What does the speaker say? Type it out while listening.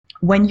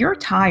when you're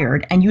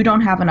tired and you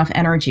don't have enough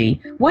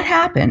energy, what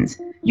happens?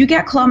 You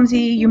get clumsy,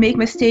 you make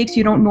mistakes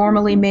you don't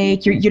normally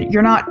make,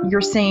 you're not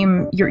your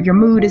same, your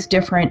mood is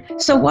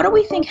different. So what do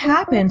we think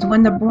happens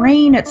when the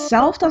brain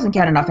itself doesn't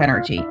get enough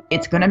energy?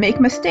 It's going to make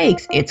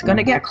mistakes, it's going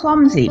to get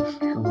clumsy.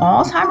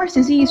 Alzheimer's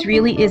disease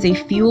really is a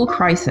fuel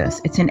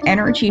crisis. It's an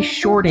energy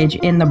shortage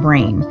in the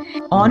brain.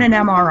 On an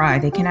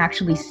MRI, they can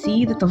actually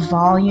see that the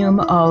volume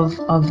of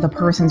the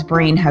person's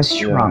brain has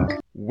shrunk.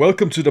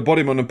 Welcome to the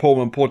Bodyman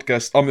Empowerment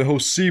Podcast. I'm your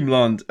host Siim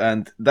Land,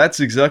 and that's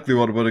exactly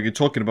what we're going to be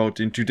talking about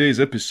in today's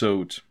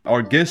episode.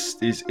 Our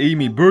guest is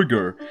Amy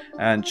Berger,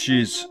 and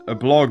she's a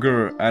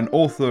blogger, an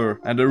author,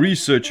 and a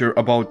researcher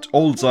about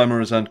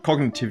Alzheimer's and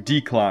cognitive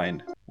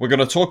decline. We're going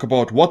to talk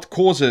about what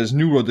causes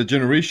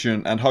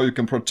neurodegeneration and how you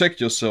can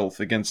protect yourself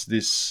against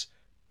this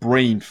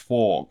brain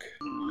fog.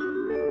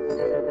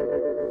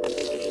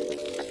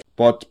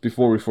 But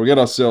before we forget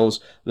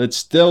ourselves,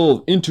 let's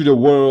delve into the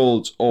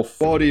world of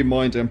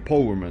body-mind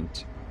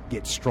empowerment.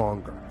 Get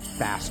stronger,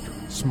 faster,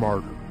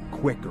 smarter,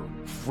 quicker,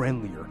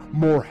 friendlier,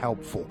 more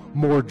helpful,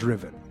 more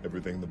driven.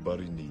 Everything the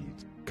body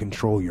needs.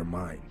 Control your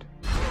mind.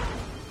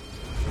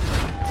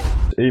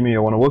 Amy, I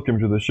want to welcome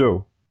you to the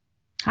show.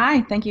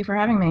 Hi, thank you for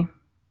having me.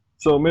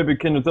 So maybe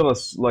can you tell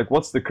us,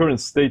 what's the current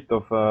state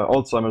of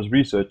Alzheimer's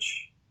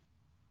research?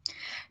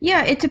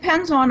 Yeah, it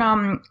depends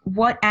on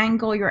what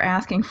angle you're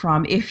asking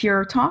from. If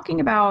you're talking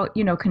about,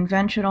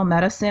 conventional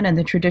medicine and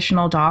the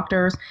traditional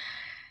doctors,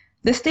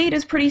 the state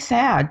is pretty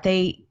sad.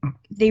 They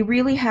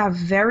really have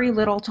very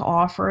little to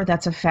offer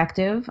that's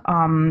effective.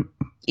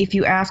 If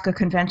you ask a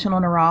conventional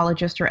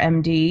neurologist or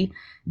MD,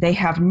 they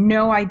have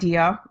no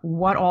idea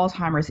what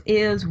Alzheimer's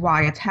is,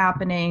 why it's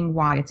happening,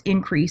 why it's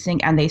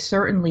increasing, and they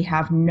certainly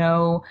have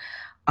no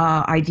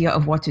idea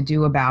of what to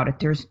do about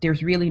it.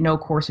 There's really no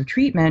course of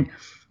treatment.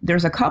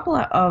 There's a couple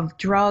of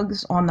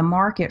drugs on the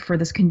market for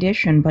this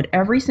condition, but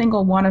every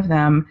single one of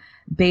them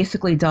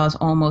basically does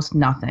almost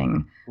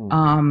nothing.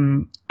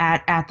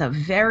 At the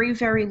very,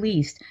 very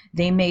least,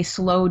 they may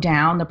slow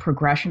down the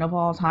progression of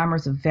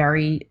Alzheimer's a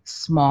very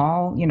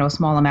small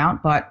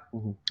amount, but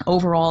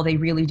overall they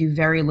really do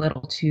very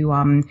little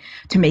to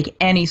make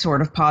any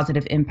sort of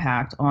positive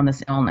impact on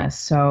this illness.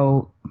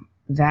 So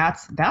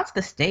that's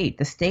the state.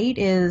 The state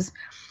is,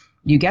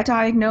 you get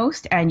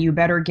diagnosed and you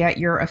better get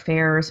your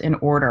affairs in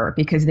order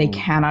because they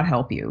cannot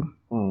help you.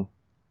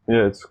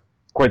 Yeah, it's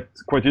quite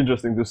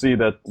interesting to see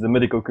that the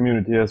medical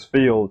community has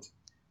failed,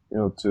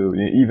 to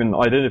even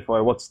identify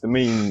what's the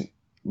main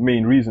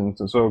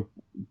reasons. And so,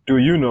 do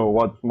you know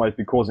what might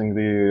be causing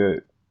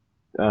the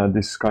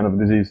this kind of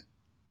disease?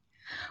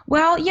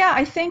 Well, yeah,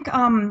 I think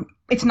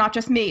it's not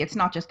just me. It's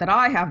not just that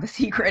I have the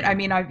secret. I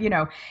mean,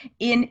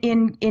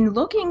 in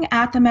looking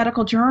at the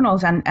medical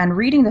journals and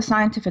reading the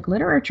scientific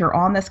literature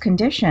on this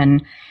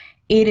condition,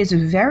 it is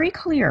very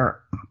clear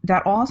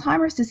that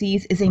Alzheimer's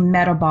disease is a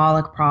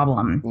metabolic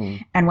problem.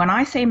 And when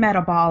I say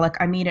metabolic,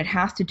 I mean it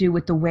has to do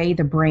with the way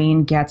the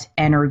brain gets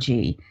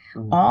energy.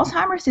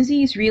 Alzheimer's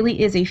disease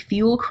really is a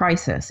fuel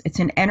crisis. It's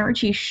an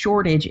energy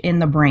shortage in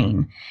the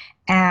brain.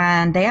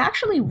 And they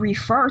actually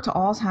refer to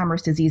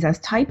Alzheimer's disease as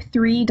type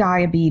 3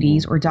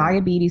 diabetes or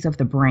diabetes of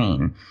the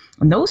brain.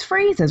 And those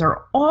phrases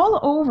are all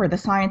over the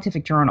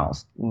scientific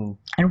journals.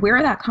 And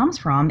where that comes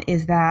from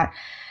is that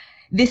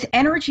this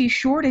energy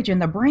shortage in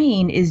the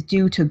brain is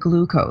due to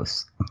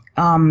glucose.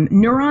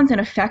 Neurons in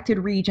affected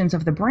regions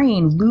of the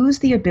brain lose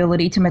the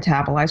ability to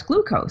metabolize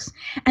glucose.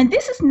 And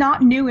this is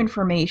not new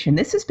information.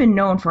 This has been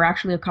known for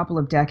actually a couple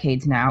of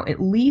decades now,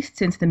 at least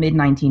since the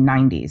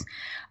mid-1990s.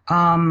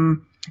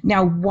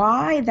 Now,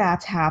 why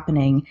that's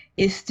happening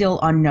is still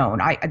unknown.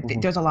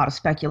 There's a lot of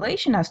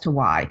speculation as to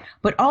why,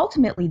 but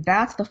ultimately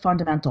that's the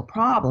fundamental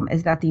problem,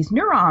 is that these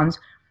neurons,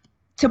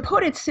 to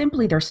put it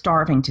simply, they're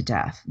starving to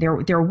death.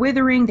 They're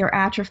withering, they're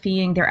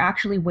atrophying, they're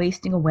actually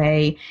wasting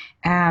away,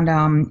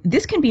 and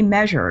this can be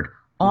measured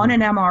on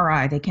an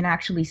MRI. They can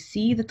actually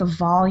see that the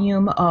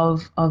volume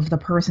of the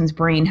person's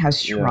brain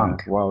has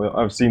shrunk. Yeah, wow,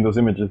 I've seen those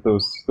images,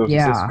 those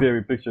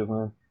scary pictures,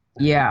 man.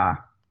 Yeah.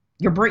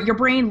 Your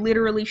brain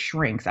literally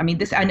shrinks. I mean,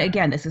 this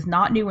is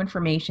not new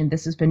information.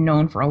 This has been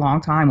known for a long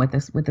time with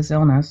this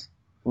illness.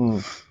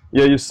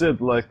 Yeah, you said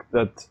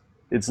that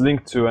it's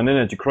linked to an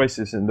energy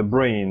crisis in the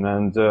brain,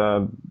 and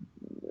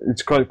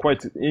it's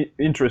quite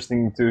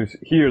interesting to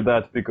hear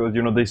that because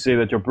they say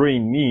that your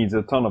brain needs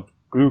a ton of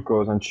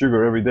glucose and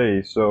sugar every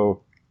day.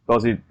 So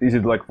is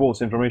it like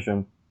false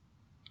information?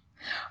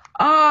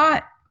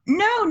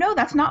 No,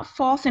 that's not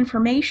false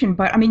information.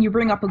 But I mean, you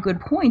bring up a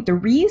good point. The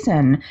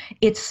reason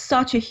it's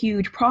such a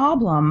huge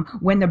problem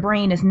when the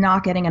brain is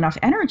not getting enough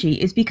energy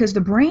is because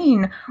the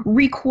brain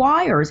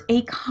requires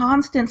a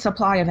constant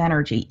supply of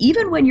energy.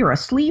 Even when you're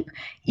asleep,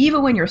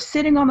 even when you're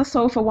sitting on the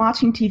sofa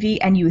watching TV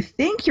and you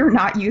think you're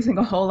not using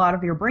a whole lot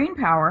of your brain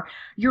power,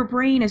 your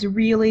brain is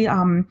really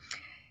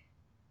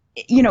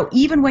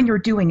even when you're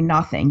doing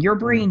nothing, your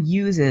brain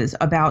uses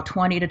about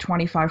 20 to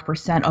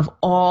 25% of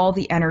all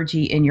the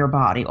energy in your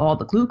body, all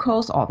the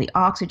glucose, all the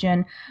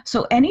oxygen.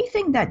 So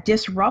anything that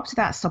disrupts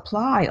that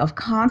supply of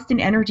constant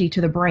energy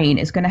to the brain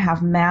is going to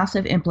have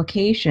massive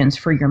implications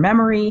for your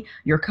memory,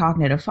 your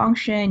cognitive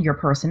function, your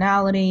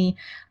personality.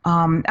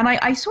 And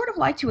I sort of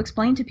like to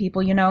explain to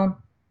people,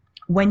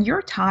 when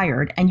you're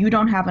tired and you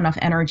don't have enough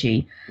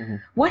energy,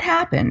 what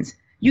happens?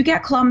 You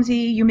get clumsy,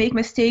 you make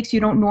mistakes you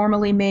don't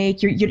normally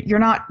make, you're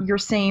not your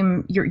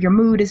same, your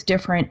mood is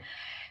different.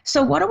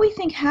 So what do we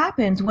think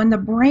happens when the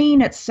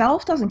brain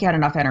itself doesn't get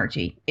enough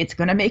energy? It's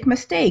going to make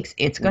mistakes,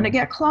 it's going to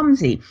get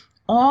clumsy.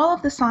 All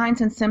of the signs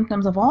and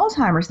symptoms of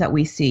Alzheimer's that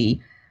we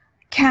see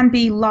can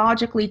be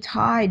logically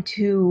tied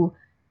to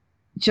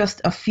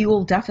just a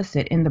fuel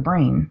deficit in the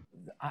brain.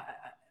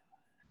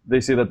 They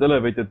say that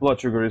elevated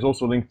blood sugar is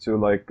also linked to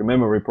like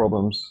memory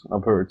problems,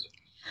 I've heard.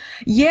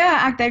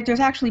 Yeah, there's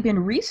actually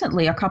been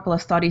recently a couple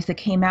of studies that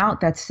came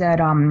out that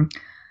said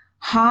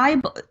high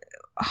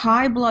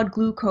blood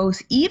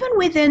glucose, even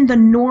within the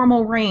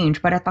normal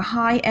range, but at the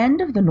high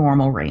end of the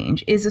normal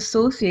range, is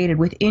associated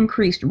with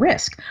increased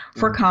risk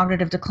for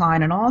cognitive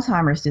decline and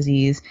Alzheimer's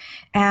disease.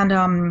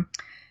 And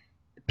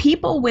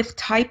people with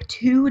type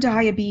 2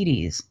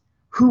 diabetes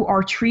who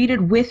are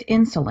treated with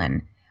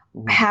insulin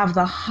have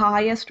the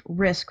highest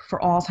risk for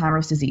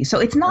Alzheimer's disease.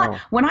 So it's not,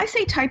 when I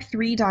say type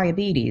 3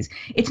 diabetes,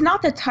 it's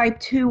not that type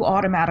 2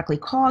 automatically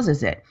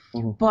causes it,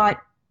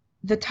 but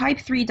the type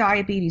 3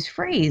 diabetes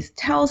phrase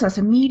tells us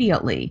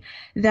immediately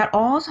that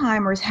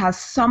Alzheimer's has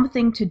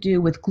something to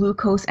do with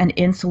glucose and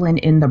insulin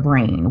in the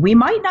brain. We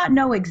might not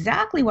know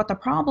exactly what the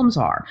problems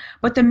are,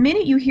 but the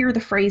minute you hear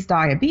the phrase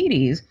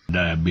diabetes,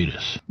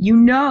 you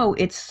know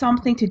it's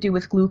something to do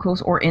with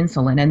glucose or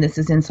insulin, and this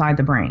is inside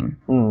the brain.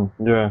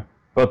 Yeah,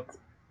 but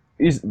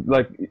is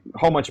like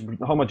how much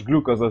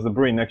glucose does the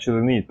brain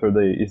actually need per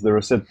day? Is there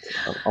a set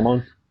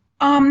amount?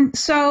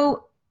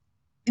 So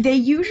they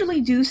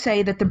usually do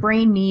say that the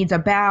brain needs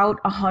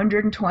about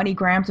 120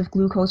 grams of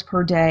glucose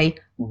per day,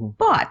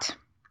 but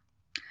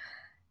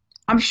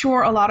I'm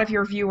sure a lot of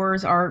your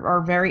viewers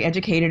are very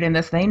educated in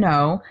this. They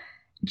know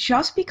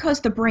just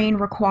because the brain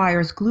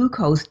requires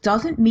glucose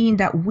doesn't mean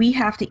that we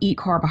have to eat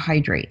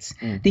carbohydrates.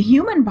 The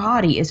human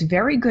body is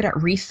very good at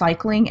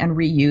recycling and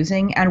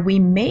reusing, and we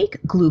make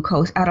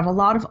glucose out of a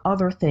lot of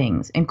other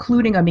things,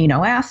 including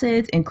amino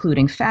acids,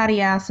 including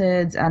fatty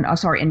acids, and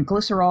and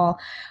glycerol.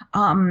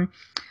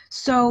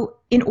 So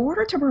in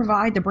order to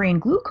provide the brain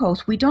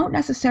glucose, we don't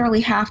necessarily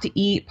have to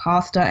eat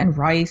pasta and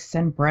rice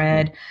and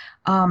bread.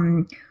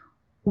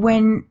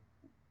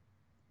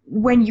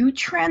 When you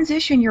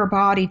transition your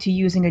body to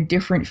using a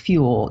different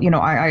fuel,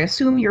 I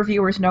assume your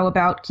viewers know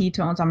about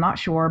ketones. I'm not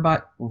sure,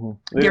 but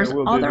there's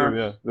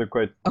other. They're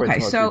quite okay.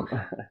 So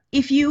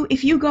if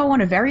you go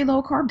on a very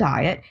low carb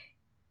diet,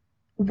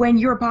 when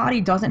your body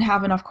doesn't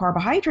have enough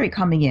carbohydrate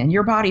coming in,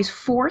 your body's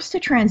forced to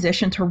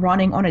transition to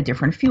running on a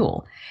different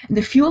fuel.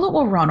 The fuel it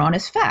will run on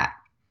is fat.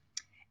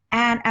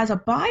 And as a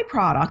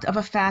byproduct of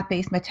a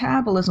fat-based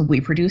metabolism,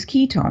 we produce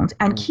ketones.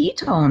 And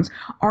ketones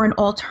are an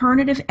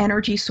alternative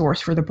energy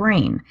source for the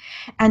brain.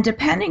 And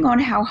depending on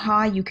how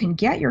high you can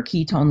get your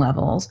ketone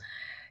levels,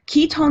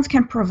 ketones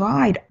can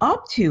provide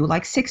up to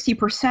like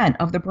 60%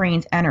 of the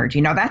brain's energy.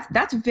 Now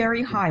that's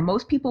very high.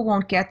 Most people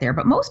won't get there,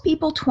 but most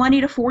people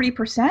 20 to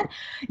 40%,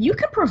 you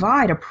can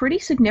provide a pretty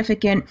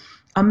significant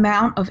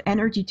amount of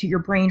energy to your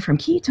brain from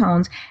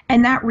ketones,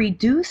 and that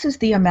reduces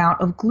the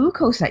amount of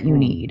glucose that you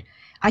need.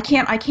 I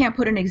can't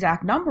put an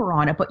exact number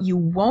on it, but you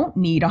won't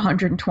need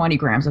 120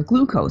 grams of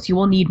glucose. You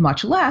will need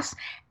much less,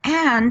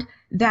 and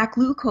that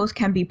glucose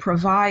can be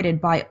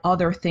provided by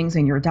other things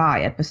in your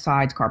diet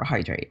besides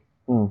carbohydrate.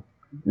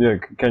 Yeah,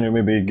 can you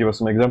maybe give us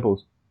some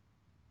examples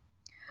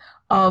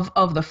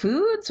of the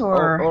foods,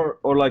 or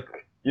like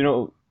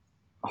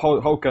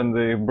how can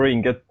the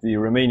brain get the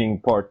remaining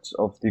parts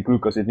of the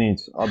glucose it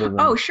needs other than?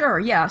 Oh, sure,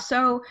 yeah.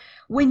 So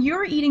when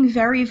you're eating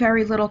very,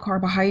 very little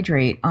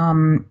carbohydrate,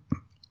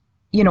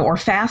 or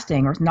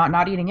fasting or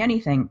not eating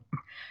anything,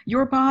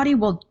 your body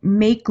will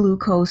make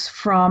glucose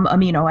from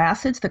amino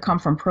acids that come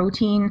from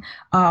protein,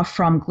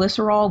 from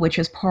glycerol, which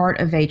is part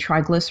of a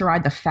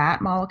triglyceride, the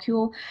fat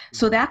molecule.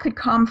 So that could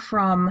come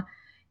from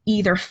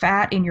either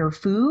fat in your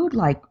food,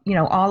 like,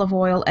 olive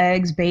oil,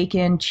 eggs,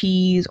 bacon,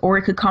 cheese, or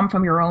it could come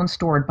from your own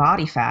stored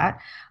body fat.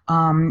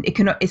 From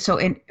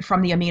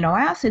the amino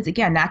acids,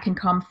 again, that can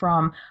come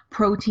from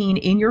protein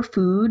in your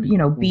food,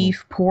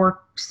 beef,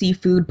 pork,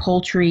 seafood,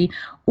 poultry,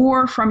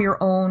 or from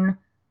your own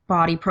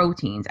body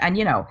proteins. And,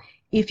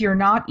 if you're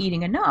not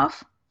eating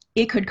enough,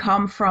 it could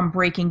come from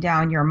breaking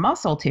down your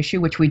muscle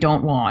tissue, which we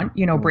don't want,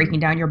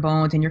 breaking down your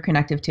bones and your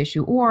connective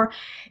tissue, or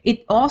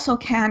it also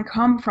can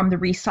come from the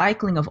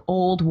recycling of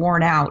old,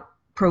 worn out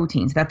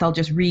proteins that they'll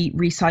just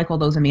recycle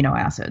those amino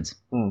acids.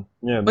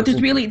 Yeah, but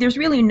there's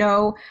really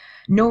no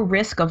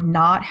risk of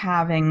not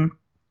having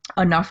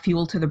enough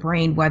fuel to the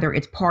brain, whether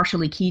it's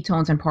partially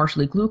ketones and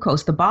partially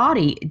glucose. The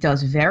body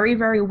does very,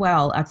 very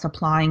well at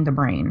supplying the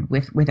brain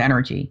with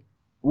energy.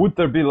 Would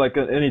there be like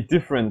any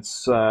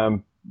difference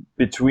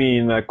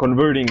between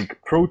converting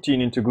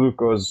protein into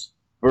glucose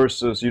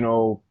versus,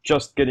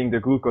 just getting the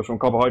glucose from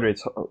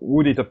carbohydrates?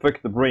 Would it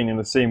affect the brain in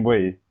the same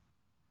way?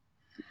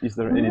 Is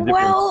there any difference?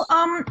 Well,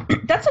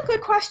 that's a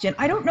good question.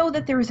 I don't know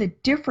that there is a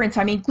difference.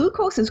 I mean,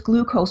 glucose is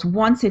glucose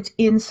once it's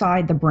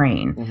inside the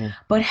brain,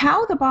 but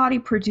how the body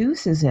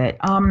produces it,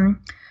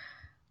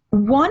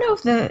 one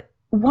of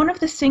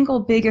the single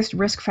biggest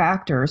risk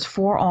factors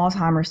for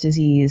Alzheimer's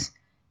disease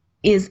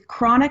is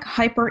chronic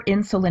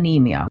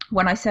hyperinsulinemia.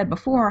 When I said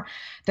before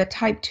that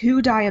type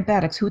 2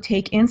 diabetics who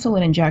take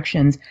insulin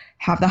injections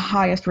have the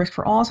highest risk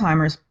for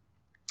Alzheimer's,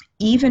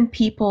 even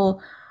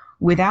people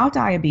without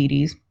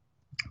diabetes,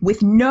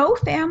 with no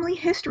family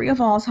history of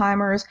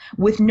Alzheimer's,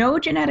 with no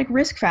genetic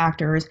risk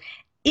factors,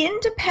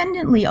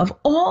 independently of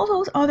all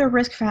those other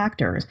risk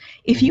factors,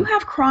 if you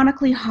have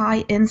chronically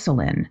high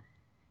insulin,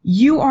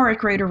 you are at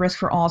greater risk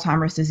for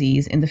Alzheimer's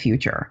disease in the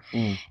future.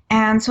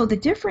 And so the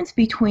difference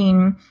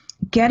between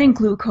getting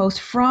glucose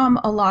from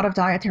a lot of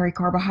dietary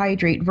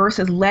carbohydrate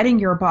versus letting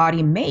your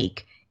body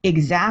make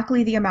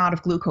exactly the amount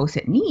of glucose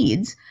it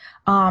needs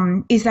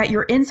is that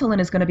your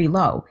insulin is going to be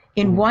low.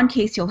 In one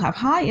case, you'll have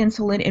high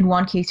insulin. In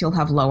one case, you'll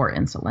have lower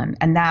insulin.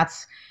 And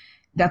that's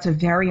a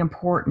very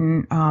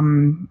important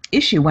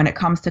issue when it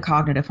comes to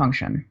cognitive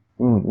function.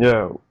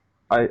 Yeah,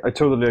 I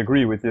totally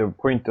agree with your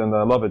point, and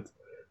I love it.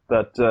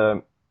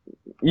 That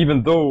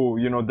even though,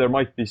 there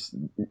might be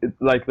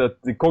like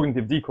that the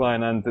cognitive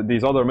decline and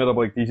these other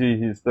metabolic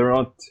diseases, they're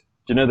not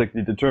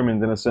genetically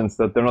determined in a sense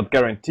that they're not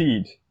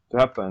guaranteed to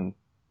happen.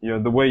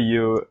 The way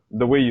you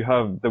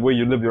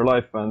live your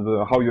life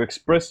and how you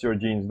express your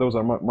genes, those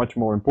are much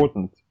more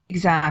important.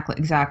 Exactly.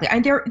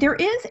 And there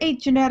is a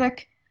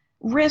genetic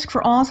risk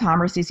for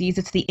Alzheimer's disease.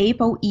 It's the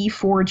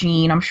ApoE4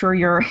 gene. I'm sure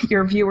your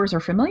viewers are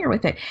familiar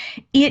with it.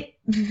 It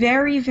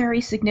very, very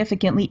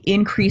significantly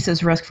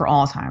increases risk for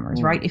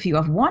Alzheimer's, right? If you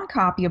have one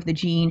copy of the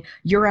gene,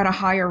 you're at a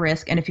higher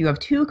risk. And if you have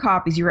two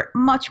copies, you're at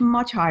much,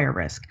 much higher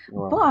risk.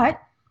 Wow.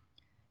 But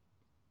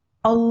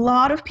a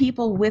lot of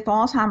people with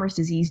Alzheimer's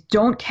disease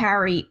don't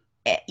carry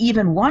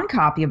even one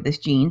copy of this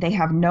gene. They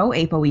have no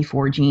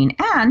ApoE4 gene,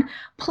 and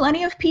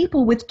plenty of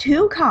people with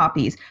two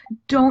copies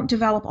don't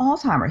develop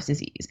Alzheimer's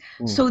disease.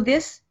 So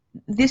this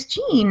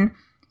gene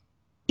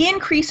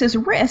increases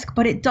risk,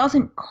 but it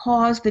doesn't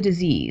cause the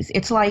disease.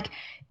 It's like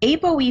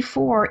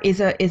ApoE4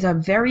 is a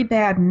very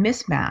bad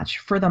mismatch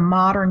for the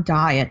modern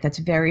diet that's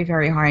very,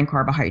 very high in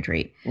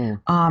carbohydrate.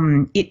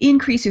 It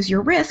increases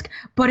your risk,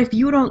 but if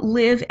you don't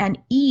live and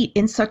eat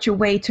in such a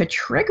way to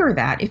trigger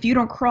that, if you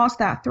don't cross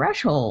that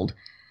threshold,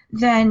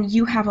 then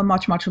you have a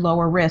much, much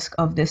lower risk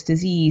of this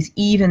disease,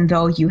 even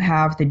though you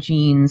have the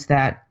genes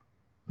that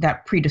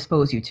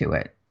predispose you to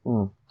it.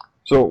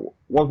 So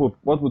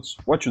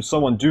what should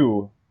someone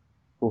do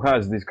who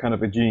has this kind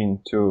of a gene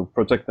to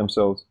protect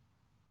themselves?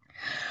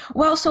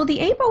 Well, so the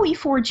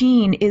ApoE4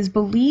 gene is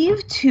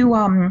believed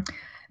to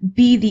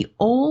be the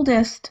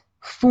oldest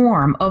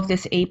form of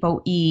this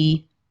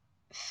ApoE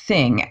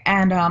thing.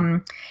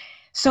 And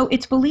so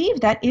it's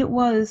believed that it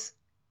was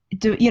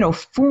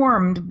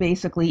formed,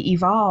 basically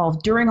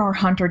evolved during our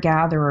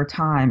hunter-gatherer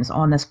times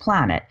on this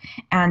planet.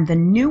 And the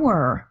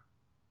newer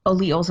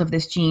alleles of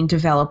this gene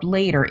developed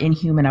later in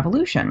human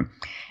evolution.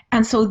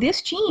 And so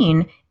this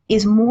gene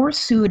is more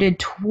suited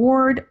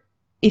toward,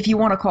 if you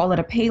want to call it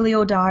a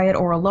paleo diet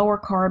or a lower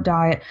carb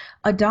diet,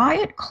 a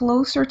diet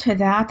closer to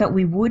that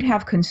we would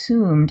have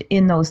consumed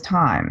in those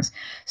times.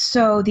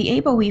 So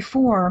the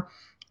ApoE4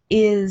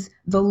 is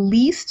the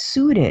least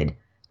suited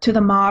to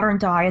the modern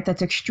diet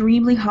that's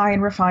extremely high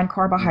in refined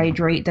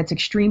carbohydrate, that's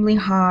extremely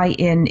high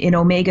in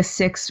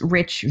omega-6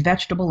 rich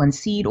vegetable and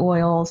seed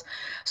oils.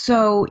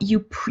 So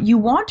you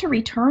want to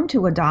return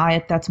to a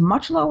diet that's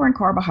much lower in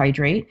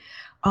carbohydrate,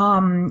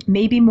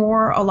 maybe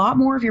a lot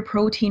more of your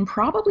protein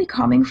probably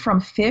coming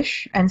from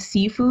fish and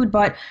seafood,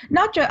 but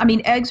not just,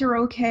 eggs are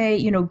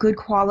okay, good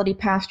quality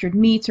pastured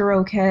meats are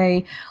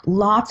okay,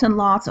 lots and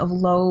lots of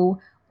low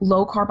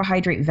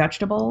carbohydrate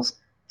vegetables.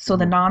 So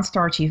the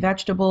non-starchy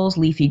vegetables,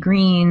 leafy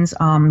greens,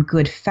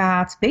 good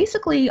fats,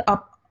 basically a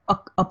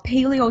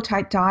paleo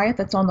type diet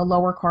that's on the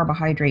lower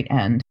carbohydrate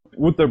end.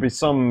 Would there be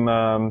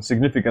some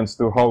significance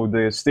to how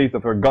the state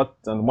of your gut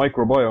and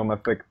microbiome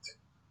affect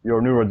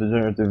your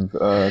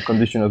neurodegenerative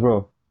condition as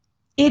well?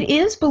 It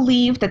is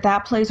believed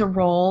that plays a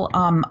role.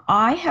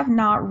 I have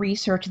not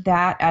researched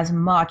that as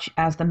much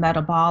as the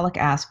metabolic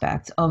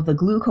aspects of the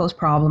glucose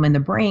problem in the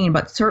brain,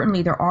 but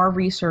certainly there are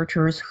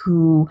researchers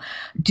who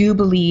do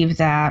believe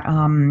that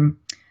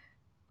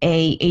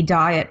a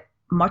diet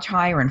much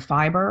higher in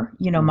fiber,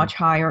 much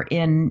higher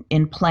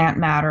in plant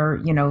matter,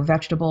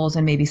 vegetables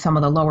and maybe some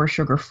of the lower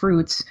sugar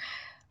fruits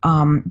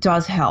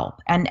does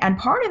help. And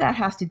part of that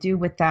has to do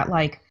with that,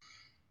 like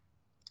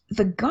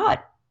the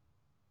gut.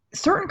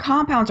 Certain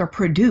compounds are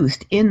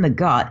produced in the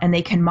gut and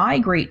they can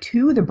migrate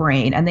to the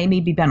brain and they may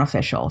be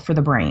beneficial for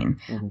the brain.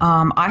 Like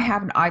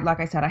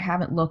I said, I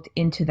haven't looked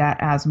into that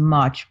as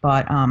much,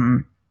 but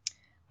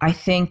I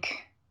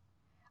think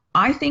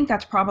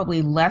that's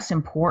probably less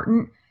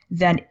important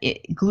than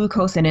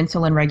glucose and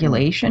insulin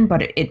regulation,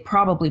 but it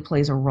probably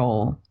plays a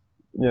role.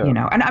 Yeah. You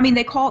know, and I mean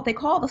they call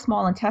the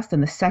small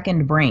intestine the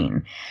second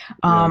brain.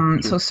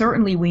 So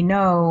certainly we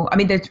know, I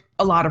mean, there's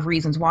a lot of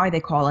reasons why they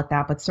call it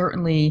that, but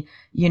certainly,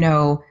 you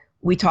know,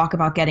 we talk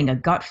about getting a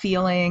gut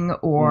feeling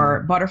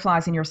or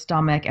butterflies in your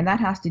stomach, and that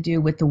has to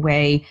do with the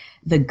way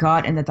the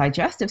gut and the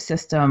digestive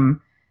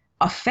system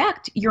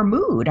affect your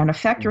mood and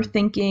affect your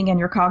thinking and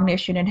your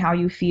cognition and how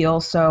you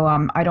feel. So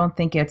I don't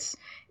think it's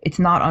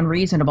not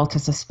unreasonable to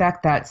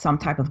suspect that some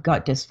type of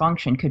gut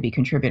dysfunction could be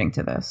contributing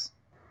to this.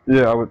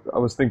 Yeah, I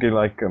was thinking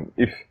like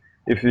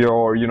if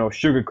your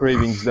sugar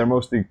cravings, they're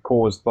mostly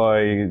caused by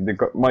the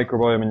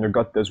microbiome in your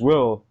gut as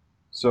well.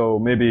 So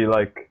maybe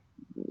like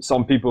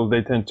some people,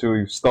 they tend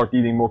to start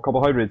eating more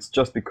carbohydrates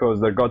just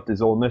because their gut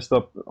is all messed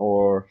up,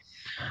 or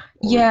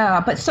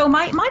Yeah, but so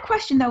my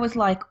question though is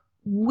like,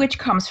 which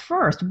comes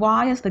first?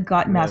 Why is the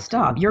gut messed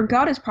up? Your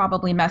gut is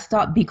probably messed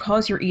up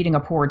because you're eating a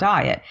poor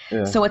diet.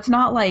 Yeah. So it's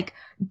not like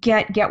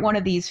get one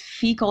of these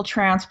fecal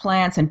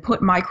transplants and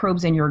put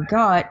microbes in your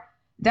gut.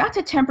 That's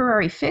a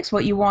temporary fix.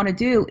 What you want to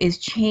do is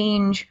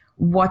change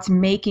what's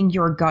making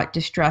your gut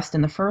distressed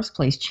in the first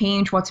place.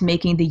 Change what's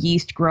making the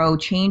yeast grow,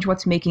 change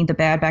what's making the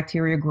bad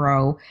bacteria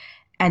grow.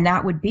 And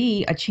that would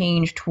be a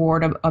change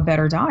toward a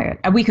better diet.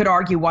 And we could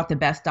argue what the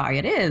best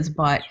diet is,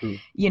 but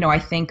I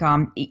think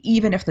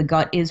even if the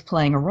gut is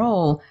playing a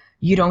role,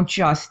 you don't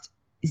just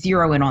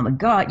zero in on the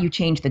gut. You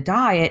change the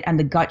diet, and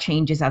the gut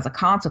changes as a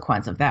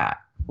consequence of that.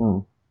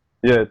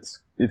 Yeah,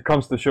 it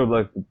comes to show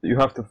like you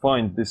have to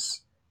find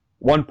this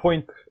one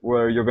point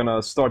where you're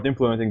gonna start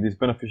implementing these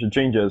beneficial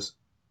changes,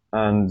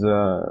 and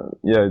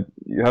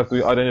you have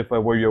to identify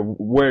where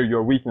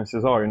your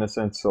weaknesses are, in a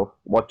sense of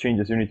what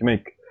changes you need to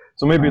make.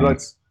 So maybe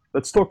let's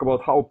talk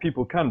about how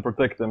people can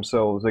protect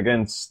themselves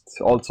against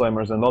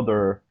Alzheimer's and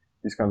other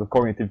these kinds of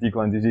cognitive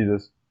decline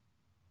diseases.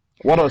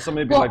 What are some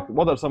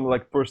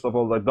first of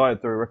all like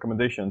dietary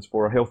recommendations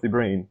for a healthy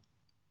brain?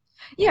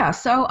 Yeah,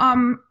 so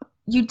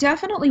you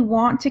definitely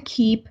want to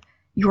keep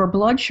your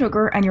blood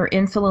sugar and your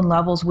insulin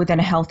levels within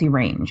a healthy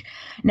range.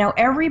 Now,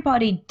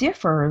 everybody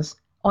differs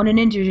on an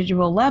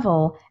individual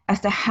level as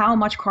to how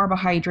much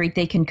carbohydrate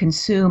they can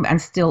consume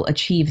and still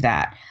achieve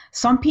that.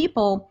 Some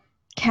people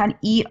can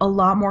eat a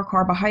lot more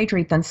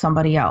carbohydrate than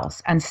somebody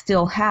else and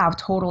still have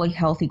totally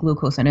healthy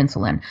glucose and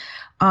insulin.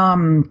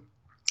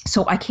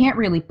 So I can't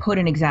really put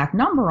an exact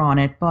number on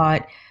it,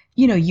 but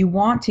you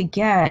want to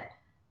get,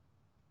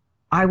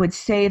 I would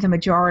say, the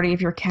majority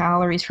of your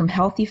calories from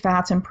healthy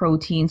fats and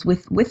proteins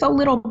with a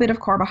little bit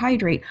of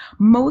carbohydrate,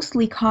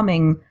 mostly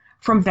coming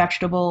from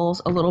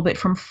vegetables, a little bit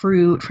from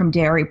fruit, from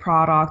dairy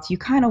products. You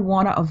kind of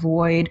want to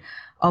avoid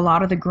a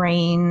lot of the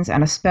grains,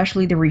 and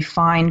especially the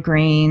refined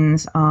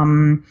grains.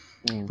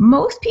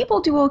 Most people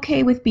do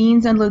okay with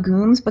beans and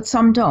legumes, but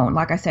some don't.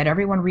 Like I said,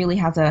 everyone really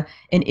has an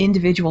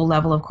individual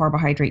level of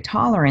carbohydrate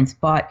tolerance.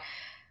 But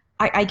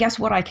I guess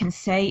what I can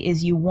say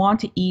is you want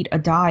to eat a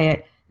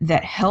diet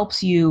that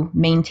helps you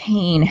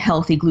maintain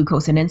healthy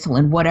glucose and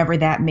insulin, whatever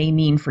that may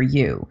mean for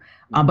you.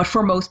 But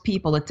for most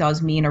people, it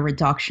does mean a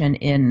reduction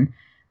in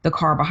the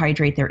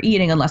carbohydrate they're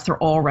eating, unless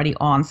they're already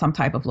on some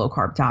type of low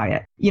carb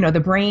diet. The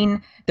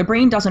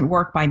brain doesn't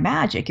work by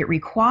magic. It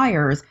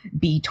requires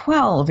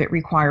B12, it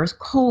requires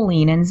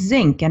choline and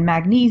zinc and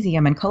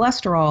magnesium and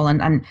cholesterol.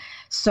 And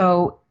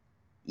so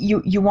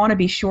you want to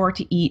be sure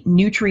to eat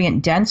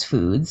nutrient dense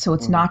foods. So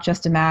it's not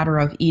just a matter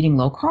of eating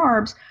low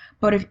carbs,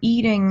 but of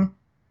eating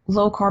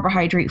low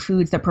carbohydrate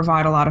foods that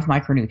provide a lot of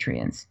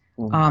micronutrients.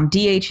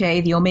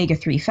 DHA, the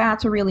omega-3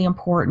 fats are really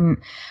important.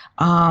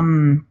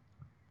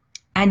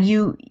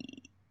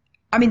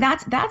 And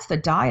that's the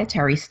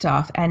dietary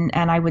stuff. And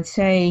I would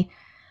say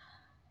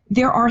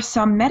there are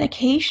some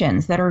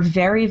medications that are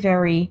very,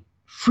 very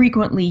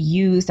frequently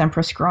used and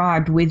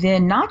prescribed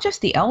within not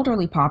just the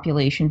elderly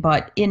population,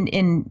 but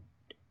in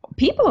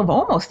people of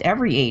almost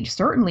every age,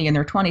 certainly in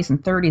their 20s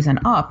and 30s and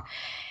up,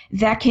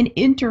 that can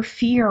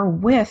interfere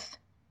with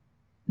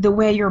the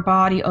way your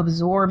body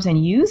absorbs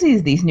and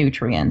uses these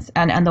nutrients.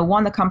 And the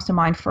one that comes to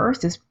mind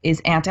first is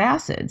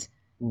antacids.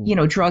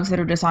 Drugs that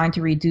are designed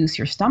to reduce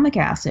your stomach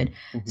acid.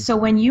 So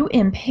when you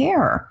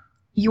impair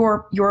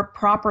your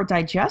proper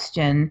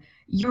digestion,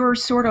 you're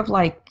sort of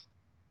like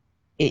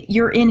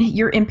you're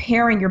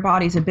impairing your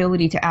body's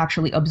ability to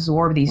actually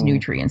absorb these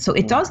nutrients. So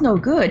it does no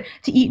good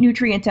to eat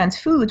nutrient dense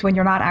foods when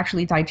you're not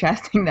actually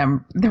digesting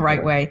them the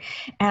right way.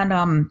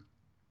 And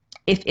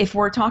if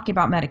we're talking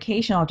about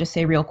medication, I'll just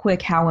say real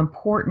quick how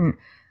important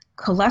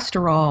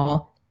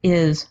cholesterol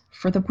is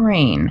for the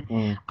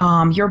brain.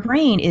 Your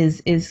brain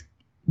is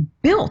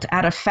built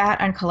out of fat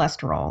and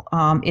cholesterol.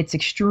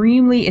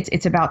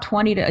 It's about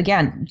 20 to,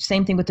 again,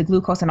 same thing with the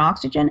glucose and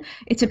oxygen.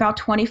 It's about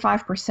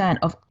 25%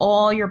 of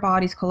all your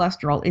body's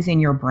cholesterol is in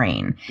your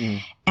brain.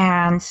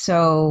 And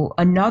so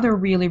another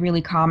really,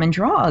 really common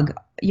drug,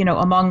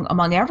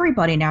 among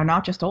everybody now,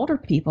 not just older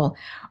people,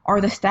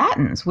 are the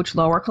statins, which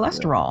lower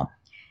cholesterol.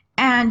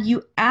 And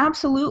you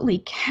absolutely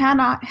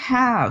cannot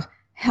have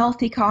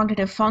healthy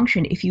cognitive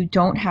function if you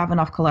don't have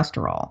enough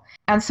cholesterol.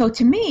 And so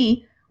to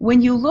me,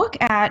 when you look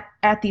at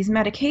these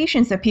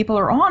medications that people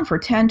are on for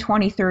 10,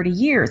 20, 30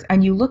 years,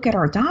 and you look at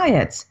our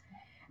diets,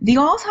 The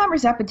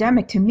Alzheimer's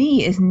epidemic to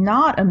me is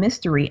not a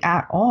mystery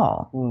at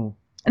all.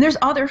 And there's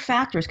other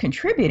factors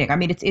contributing. I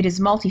mean, it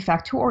is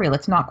multifactorial.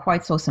 It's not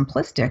quite so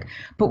simplistic.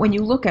 But when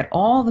you look at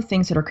all the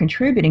things that are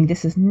contributing,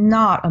 this is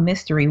not a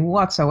mystery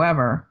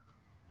whatsoever.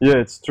 Yeah,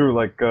 it's true.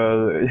 Like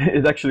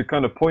it actually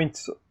kind of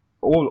points.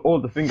 All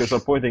the fingers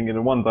are pointing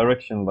in one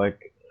direction.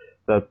 Like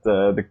that,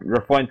 the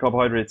refined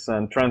carbohydrates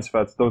and trans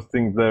fats, those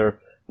things, they're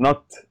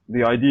not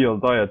the ideal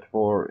diet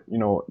for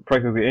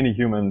practically any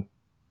human.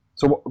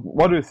 So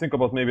what do you think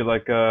about maybe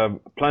like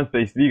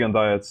plant-based vegan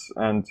diets,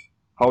 and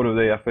how do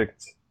they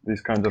affect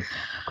these kinds of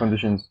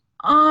conditions?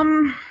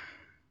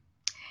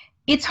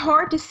 It's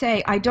hard to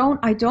say. I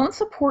don't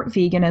support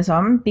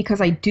veganism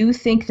because I do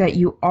think that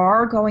you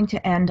are going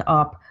to end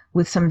up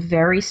with some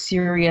very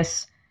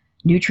serious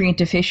nutrient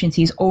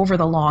deficiencies over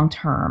the long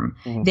term.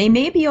 They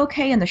may be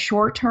okay in the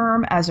short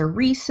term as a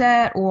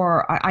reset,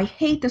 or I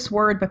hate this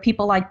word, but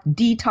people like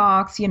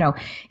detox.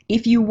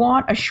 If you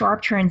want a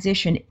sharp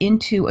transition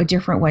into a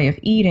different way of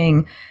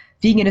eating,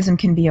 veganism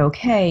can be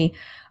okay.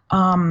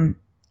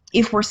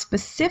 If we're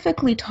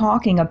specifically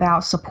talking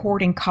about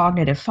supporting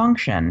cognitive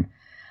function,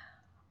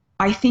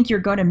 I think you're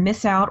going to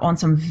miss out on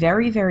some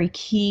very, very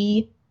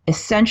key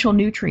essential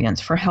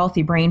nutrients for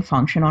healthy brain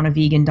function on a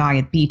vegan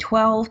diet.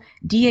 B12,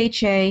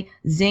 DHA,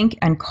 zinc,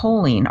 and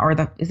choline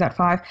is that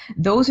 5?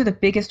 Those are the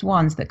biggest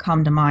ones that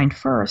come to mind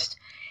first.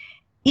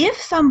 If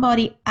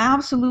somebody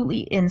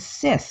absolutely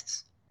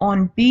insists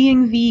on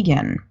being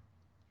vegan,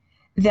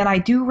 then I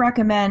do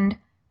recommend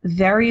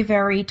very,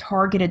 very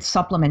targeted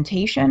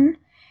supplementation.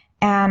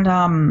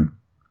 And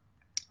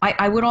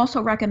I would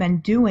also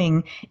recommend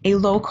doing a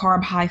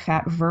low-carb,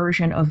 high-fat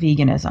version of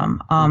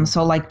veganism.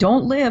 So like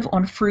don't live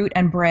on fruit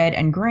and bread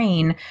and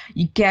grain.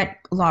 You get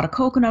a lot of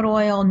coconut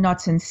oil,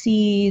 nuts and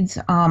seeds,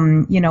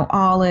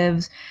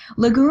 olives.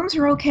 Legumes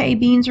are okay.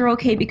 Beans are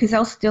okay because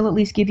they'll still at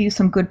least give you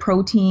some good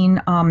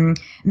protein,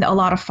 a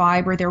lot of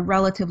fiber. They're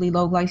relatively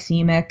low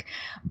glycemic.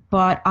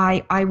 But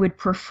I would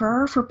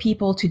prefer for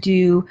people to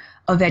do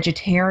a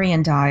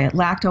vegetarian diet,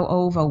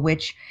 lacto-ovo,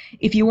 which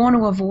if you want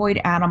to avoid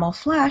animal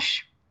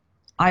flesh,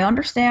 I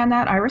understand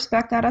that. I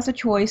respect that as a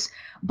choice,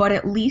 but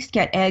at least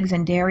get eggs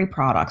and dairy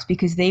products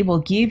because they will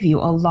give you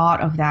a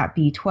lot of that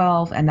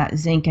B12 and that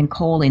zinc and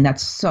choline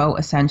that's so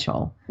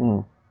essential.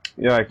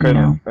 Yeah, I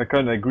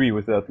kind of agree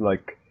with that.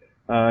 Like,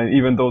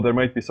 even though there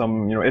might be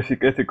some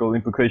ethical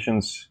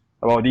implications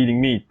about eating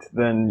meat,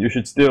 then you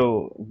should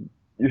still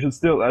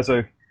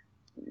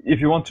if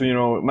you want to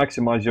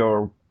maximize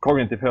your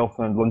cognitive health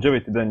and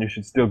longevity, then you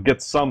should still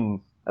get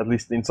some, at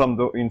least in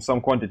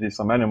some quantities,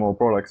 some animal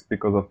products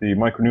because of the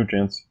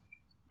micronutrients.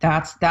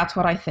 That's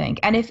what I think.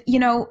 And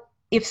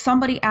if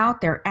somebody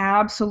out there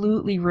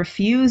absolutely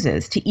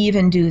refuses to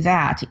even do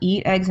that, to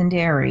eat eggs and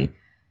dairy,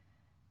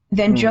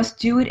 then just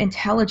do it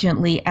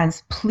intelligently and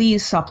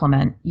please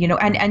supplement,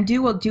 and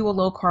do a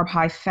low carb,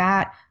 high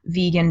fat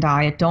vegan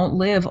diet. Don't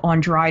live on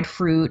dried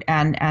fruit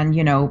and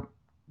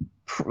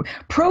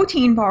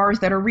protein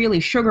bars that are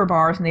really sugar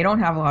bars and they don't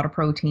have a lot of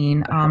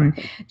protein.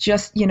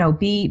 Just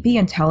be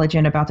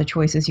intelligent about the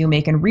choices you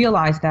make and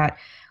realize that,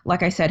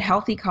 like I said,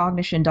 healthy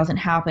cognition doesn't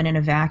happen in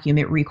a vacuum.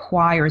 It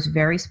requires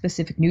very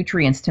specific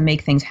nutrients to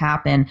make things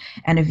happen,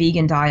 and a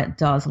vegan diet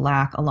does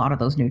lack a lot of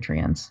those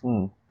nutrients.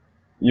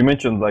 You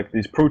mentioned like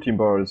these protein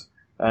bars,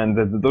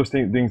 and those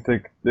things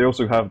they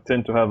also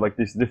tend to have like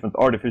these different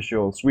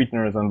artificial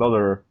sweeteners and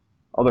other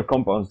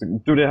compounds.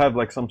 Do they have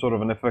like some sort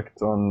of an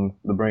effect on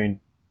the brain?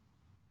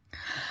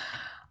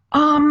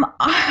 I'm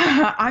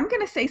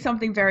going to say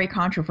something very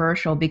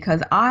controversial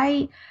because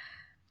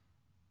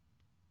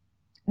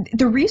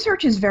the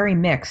research is very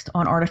mixed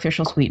on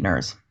artificial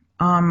sweeteners.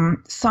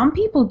 Some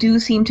people do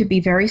seem to be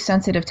very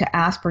sensitive to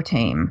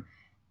aspartame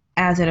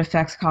as it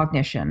affects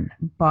cognition,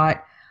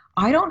 but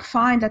I don't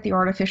find that the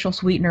artificial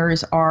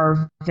sweeteners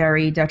are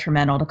very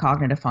detrimental to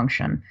cognitive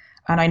function.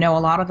 And I know a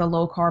lot of the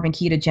low carb and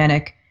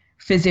ketogenic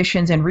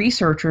physicians and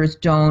researchers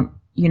don't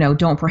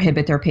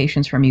prohibit their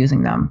patients from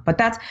using them. But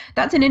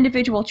that's an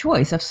individual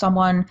choice. If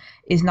someone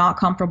is not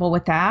comfortable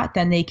with that,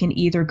 then they can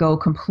either go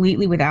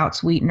completely without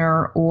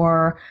sweetener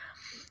or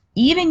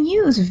even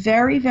use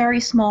very, very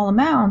small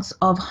amounts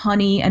of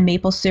honey and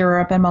maple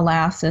syrup and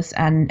molasses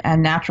and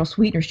natural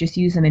sweeteners. Just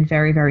use them in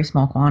very, very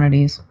small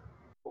quantities.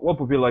 What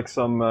would be like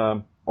some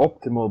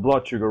optimal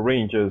blood sugar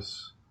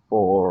ranges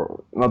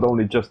for not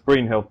only just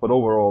brain health, but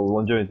overall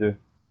longevity?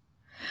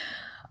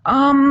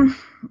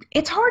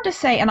 It's hard to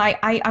say, and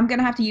I'm going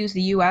to have to use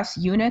the U.S.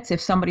 units. If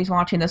somebody's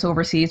watching this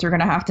overseas, they're going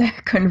to have to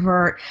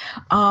convert.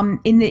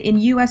 In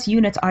U.S.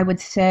 units, I would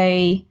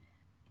say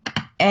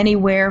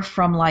anywhere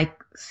from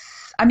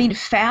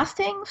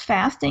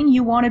fasting,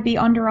 you want to be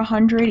under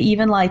 100,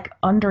 even like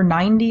under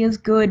 90 is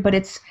good,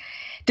 but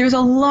there's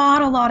a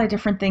lot of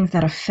different things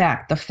that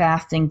affect the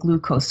fasting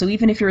glucose. So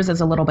even if yours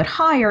is a little bit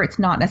higher, it's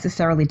not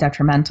necessarily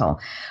detrimental.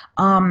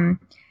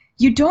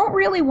 You don't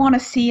really want to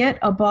see it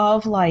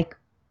above like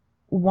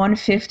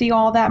 150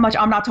 all that much.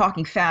 I'm not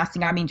talking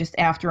fasting. I mean just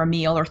after a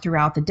meal or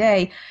throughout the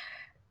day.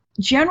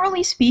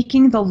 Generally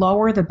speaking, the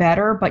lower the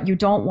better, but you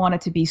don't want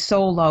it to be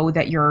so low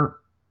that you're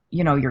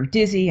you're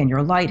dizzy and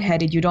you're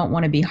lightheaded, you don't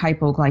want to be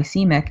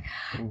hypoglycemic.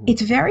 Mhm.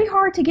 It's very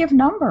hard to give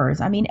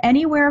numbers. I mean,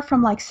 anywhere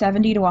from like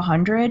 70 to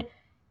 100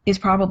 is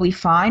probably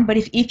fine. But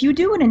if you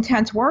do an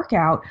intense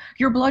workout,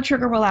 your blood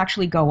sugar will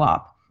actually go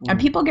up. And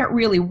Mhm. people get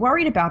really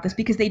worried about this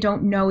because they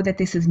don't know that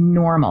this is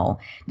normal.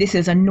 This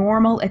is a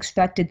normal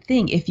expected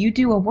thing. If you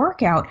do a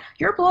workout,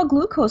 your blood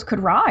glucose could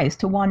rise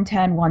to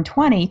 110,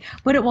 120,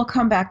 but it will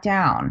come back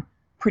down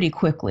pretty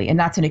quickly. And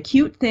that's an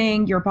acute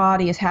thing. Your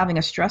body is having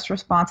a stress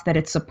response that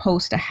it's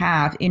supposed to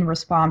have in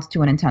response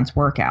to an intense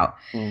workout.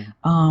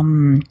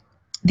 Mhm.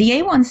 The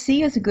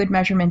A1C is a good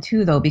measurement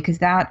too, though, because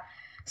that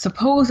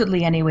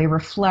supposedly anyway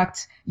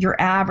reflects your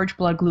average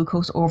blood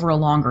glucose over a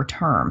longer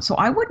term. So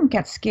I wouldn't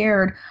get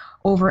scared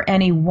over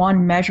any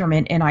one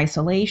measurement in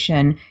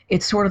isolation.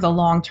 It's sort of the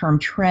long-term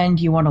trend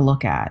you want to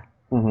look at.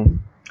 Mhm.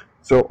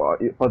 So,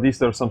 at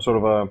least there's some sort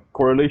of a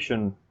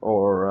correlation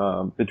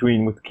or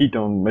between with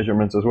ketone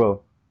measurements as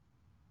well.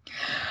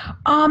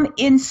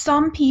 In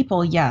some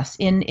people, yes.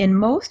 In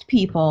most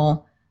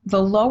people,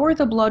 the lower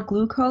the blood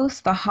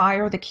glucose, the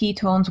higher the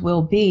ketones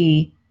will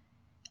be,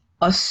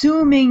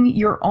 assuming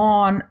you're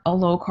on a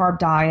low carb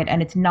diet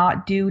and it's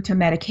not due to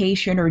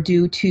medication or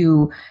due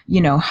to,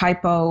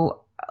 hypo,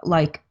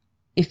 like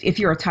if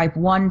you're a type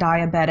 1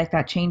 diabetic,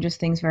 that changes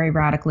things very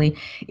radically.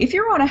 If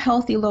you're on a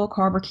healthy low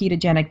carb or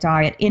ketogenic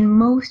diet, in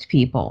most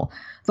people,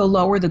 the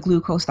lower the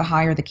glucose, the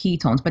higher the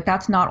ketones, but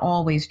that's not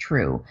always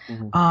true.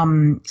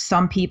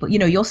 Some people,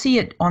 you'll see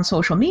it on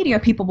social media,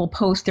 people will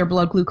post their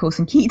blood glucose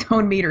and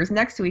ketone meters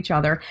next to each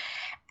other.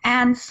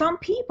 And some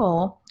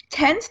people,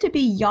 tends to be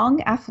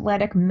young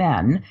athletic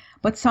men,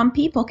 but some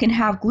people can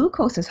have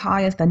glucose as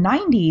high as the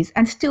 90s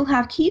and still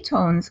have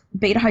ketones,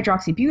 beta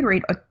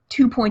hydroxybutyrate, a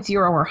 2.0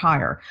 or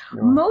higher.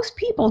 Yeah. Most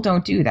people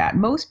don't do that.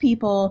 Most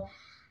people,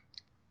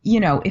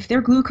 if their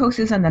glucose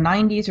is in the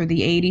 90s or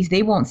the 80s,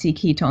 they won't see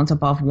ketones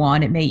above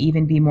 1. It may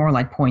even be more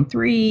like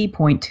 0.3,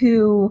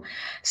 0.2.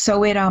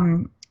 So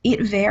it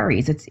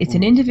varies. It's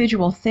an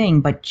individual thing,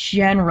 but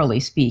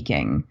generally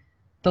speaking,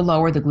 the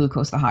lower the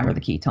glucose, the higher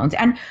the ketones.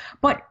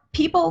 But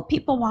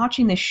people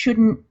watching this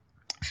shouldn't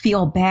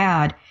feel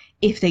bad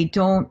if they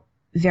don't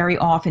very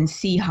often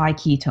see high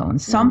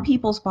ketones. Some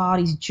people's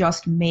bodies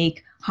just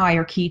make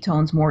higher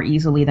ketones more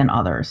easily than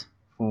others.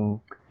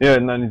 Yeah,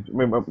 and then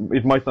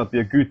it might not be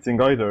a good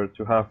thing either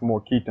to have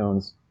more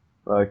ketones.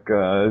 Like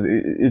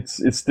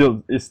it's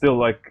still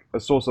like a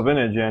source of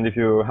energy, and if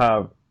you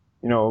have,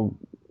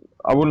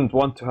 I wouldn't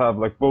want to have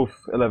like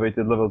both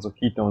elevated levels of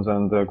ketones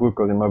and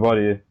glucose in my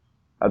body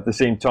at the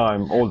same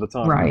time all the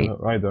time. Right.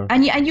 Either.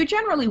 And you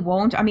generally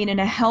won't. I mean, in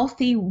a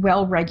healthy,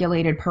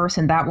 well-regulated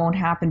person, that won't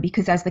happen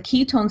because as the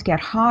ketones get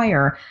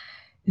higher,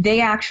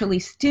 they actually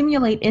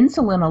stimulate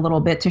insulin a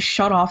little bit to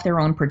shut off their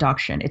own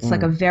production. It's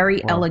like a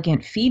very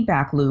elegant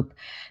feedback loop.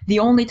 The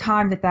only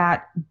time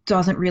that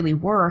doesn't really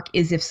work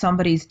is if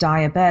somebody's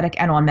diabetic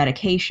and on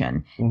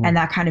medication, and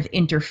that kind of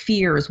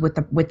interferes with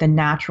the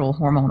natural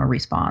hormonal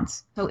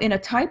response. So in a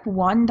type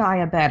 1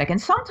 diabetic, and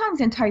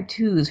sometimes in type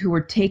 2s who are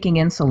taking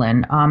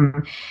insulin,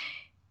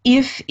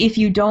 if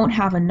you don't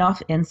have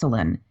enough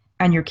insulin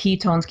and your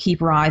ketones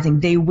keep rising,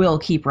 they will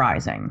keep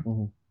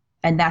rising.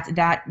 And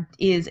that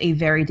is a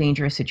very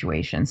dangerous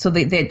situation. So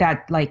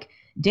that like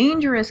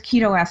dangerous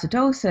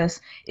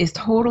ketoacidosis is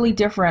totally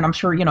different. I'm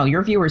sure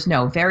your viewers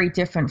know, very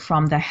different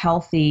from the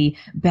healthy,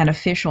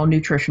 beneficial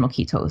nutritional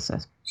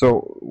ketosis.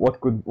 So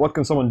what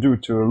can someone do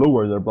to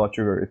lower their blood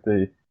sugar if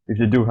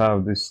they do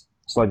have this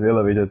slightly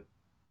elevated?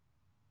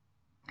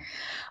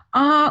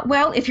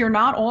 Well, if you're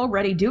not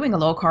already doing a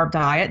low carb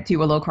diet,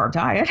 do a low carb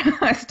diet.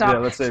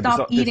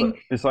 Stop eating.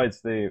 Besides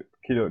the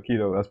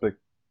keto aspect.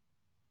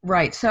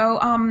 Right. So,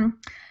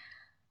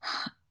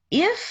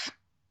 if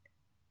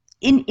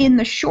in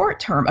the short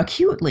term,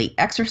 acutely,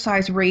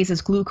 exercise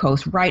raises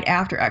glucose right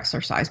after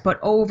exercise, but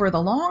over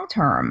the long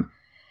term,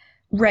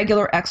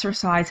 regular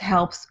exercise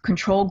helps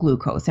control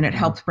glucose and it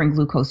helps bring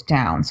glucose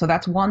down. So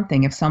that's one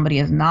thing if somebody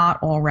is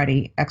not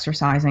already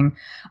exercising.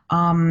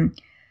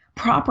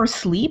 Proper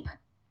sleep.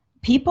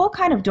 People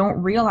kind of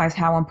don't realize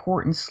how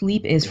important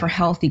sleep is for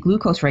healthy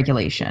glucose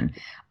regulation.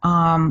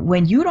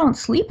 When you don't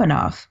sleep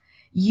enough,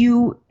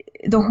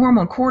 the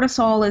hormone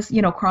cortisol is,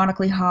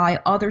 chronically high.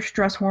 Other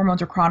stress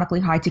hormones are chronically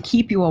high to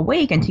keep you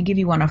awake and to give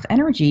you enough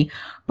energy.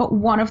 But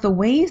one of the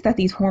ways that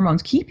these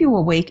hormones keep you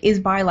awake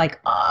is by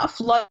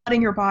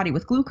flooding your body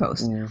with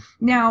glucose.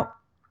 Now,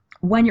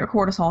 when your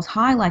cortisol is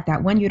high like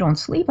that, when you don't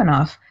sleep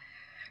enough,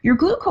 your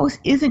glucose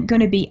isn't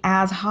going to be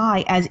as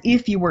high as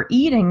if you were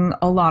eating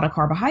a lot of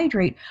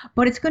carbohydrate,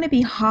 but it's going to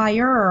be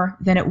higher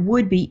than it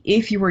would be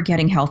if you were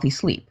getting healthy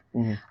sleep.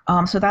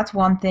 So that's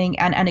one thing.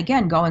 And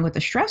again, going with the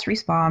stress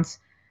response,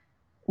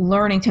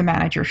 learning to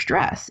manage your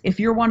stress. If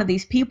you're one of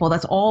these people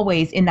that's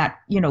always in that,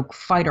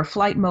 fight or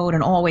flight mode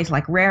and always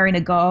like raring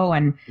to go,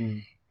 and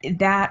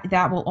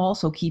that will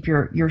also keep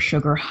your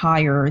sugar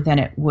higher than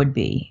it would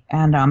be.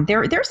 And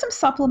there's some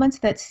supplements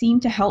that seem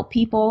to help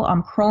people.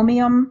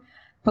 Chromium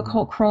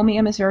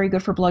is very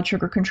good for blood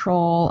sugar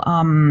control.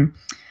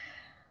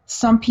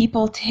 Some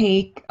people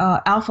take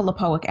alpha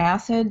lipoic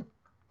acid.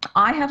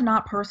 I have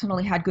not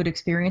personally had good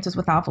experiences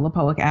with alpha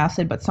lipoic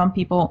acid, but some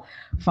people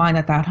find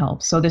that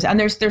helps. So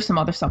there's some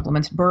other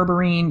supplements,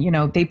 berberine.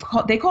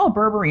 They call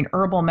berberine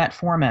herbal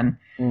metformin.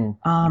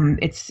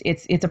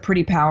 It's a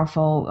pretty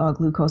powerful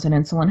glucose and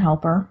insulin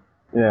helper.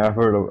 Yeah, I've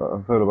heard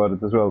about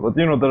it as well. But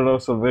there are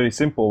also very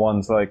simple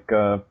ones like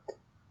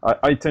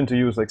I tend to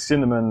use like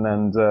cinnamon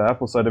and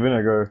apple cider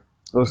vinegar.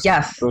 Those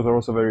are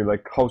also very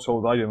like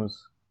household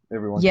items.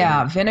 Everyone.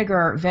 Yeah,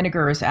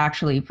 vinegar is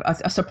actually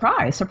a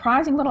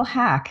surprising little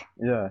hack.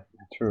 Yeah,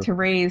 true. To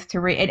raise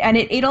and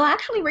it'll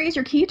actually raise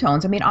your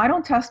ketones. I mean, I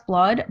don't test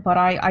blood, but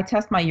I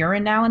test my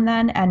urine now and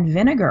then, and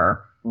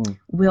vinegar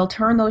will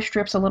turn those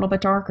strips a little bit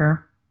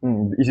darker.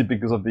 Is it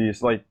because of the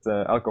slight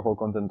alcohol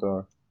content,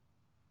 or?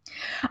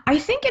 I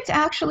think it's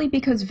actually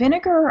because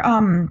vinegar.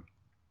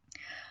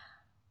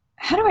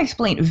 How do I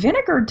explain?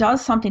 Vinegar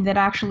does something that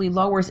actually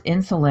lowers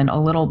insulin a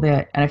little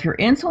bit, and if your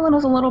insulin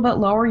is a little bit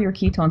lower, your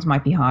ketones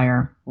might be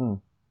higher.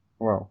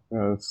 Well,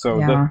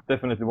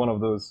 definitely one of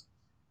those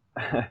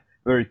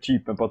very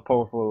cheap but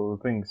powerful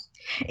things.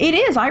 It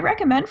is. I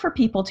recommend for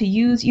people to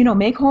use,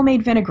 make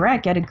homemade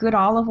vinaigrette. Get a good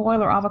olive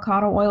oil or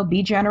avocado oil.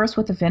 Be generous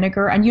with the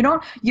vinegar, and you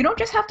don't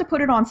just have to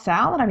put it on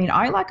salad. I mean,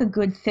 I like a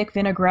good thick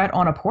vinaigrette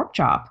on a pork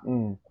chop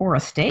or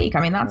a steak.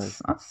 I mean,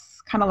 that's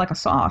kind of like a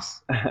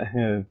sauce.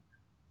 Yeah.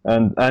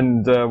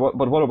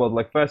 But what about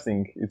like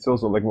fasting? It's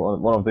also like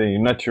one of the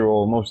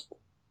natural,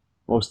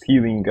 most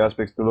healing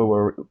aspects to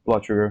lower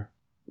blood sugar.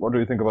 What do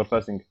you think about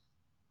fasting?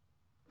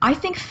 I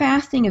think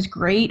fasting is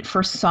great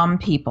for some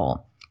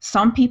people.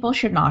 Some people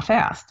should not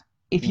fast.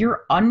 If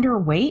you're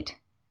underweight,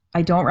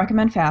 I don't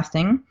recommend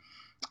fasting.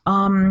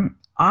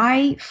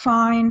 I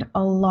find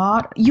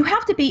you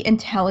have to be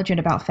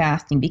intelligent about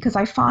fasting, because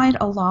I find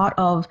a lot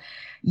of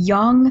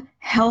young,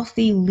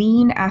 healthy,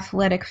 lean,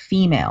 athletic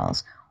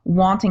females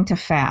wanting to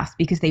fast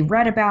because they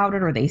read about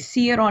it or they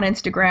see it on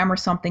Instagram or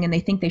something and they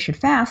think they should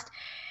fast,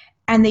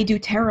 and they do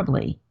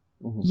terribly.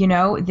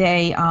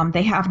 They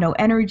have no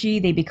energy,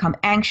 they become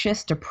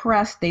anxious,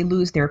 depressed, they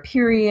lose their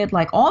period,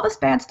 like all this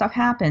bad stuff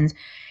happens.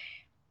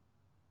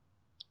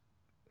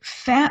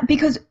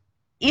 Because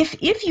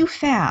if you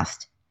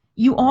fast,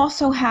 you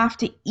also have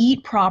to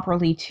eat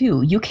properly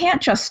too. You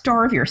can't just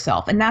starve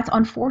yourself, and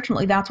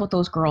unfortunately that's what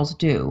those girls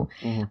do.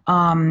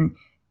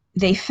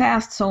 They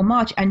fast so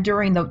much, and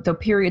during the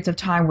periods of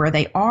time where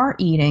they are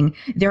eating,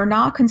 they're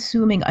not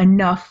consuming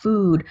enough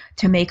food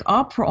to make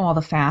up for all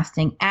the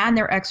fasting and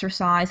their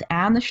exercise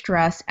and the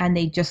stress, and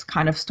they just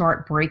kind of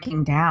start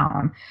breaking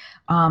down.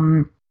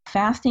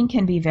 Fasting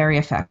can be very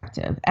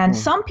effective. And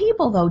some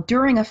people, though,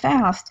 during a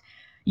fast,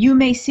 you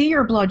may see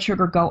your blood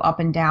sugar go up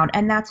and down,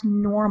 and that's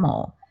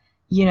normal.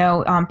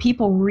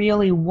 People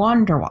really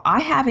wonder, well,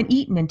 I haven't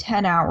eaten in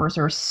 10 hours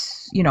or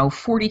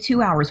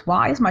 42 hours.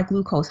 Why is my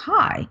glucose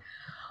high?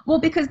 Well,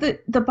 because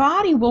the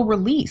body will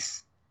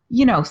release,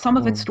 some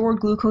of its stored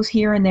glucose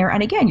here and there.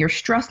 And again, your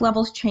stress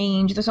levels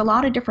change. There's a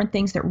lot of different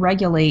things that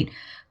regulate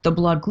the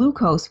blood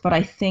glucose. But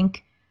I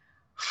think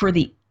for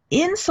the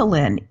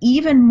insulin,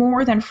 even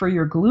more than for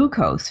your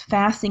glucose,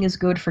 fasting is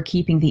good for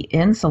keeping the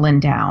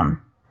insulin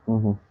down.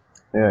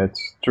 Yeah,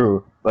 it's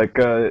true. Like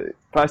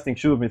fasting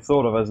should be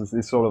thought of as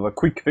this sort of a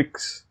quick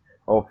fix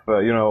of,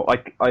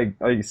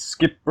 I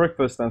skip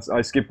breakfast and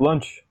I skip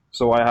lunch.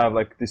 So I have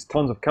like these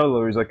tons of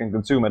calories I can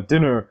consume at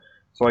dinner,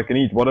 so I can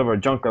eat whatever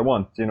junk I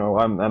want.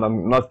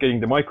 I'm not getting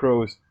the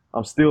macros.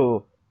 I'm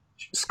still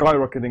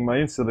skyrocketing my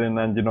insulin,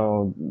 and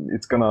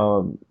it's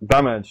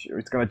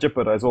gonna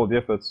jeopardize all the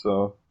efforts.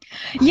 So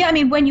yeah, I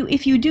mean,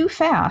 if you do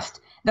fast,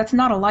 that's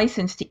not a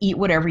license to eat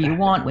whatever you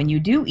want. When you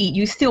do eat,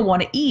 you still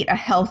want to eat a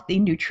healthy,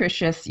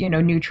 nutritious,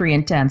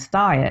 nutrient-dense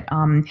diet.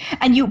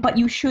 But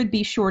you should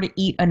be sure to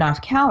eat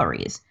enough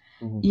calories.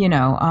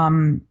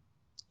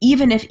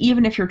 Even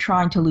if you're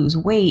trying to lose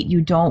weight,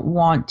 you don't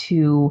want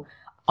to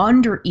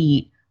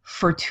undereat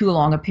for too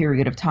long a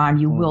period of time.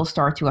 You will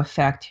start to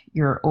affect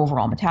your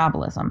overall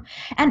metabolism.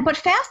 But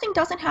fasting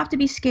doesn't have to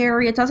be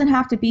scary. It doesn't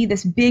have to be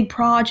this big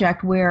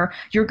project where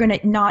you're going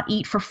to not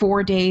eat for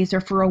 4 days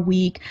or for a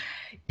week.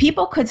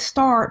 People could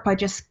start by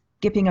just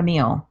skipping a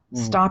meal.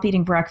 Stop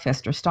eating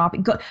breakfast or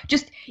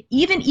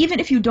even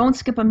if you don't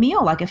skip a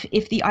meal, like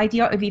if the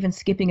idea of even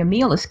skipping a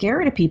meal is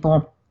scary to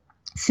people,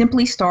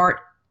 simply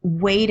start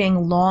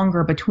waiting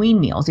longer between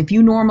meals. If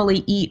you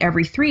normally eat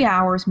every 3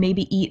 hours,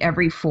 maybe eat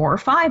every 4 or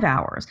 5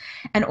 hours.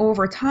 And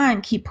over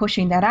time, keep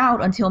pushing that out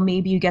until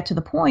maybe you get to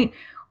the point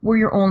where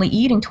you're only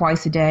eating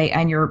twice a day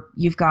and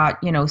you've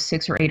got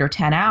 6 or 8 or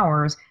 10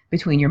 hours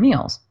between your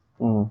meals.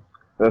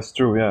 That's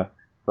true, yeah.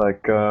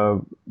 Like,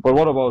 but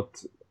what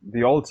about the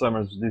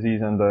Alzheimer's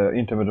disease and the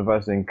intermittent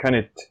fasting? Can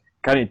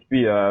it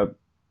be a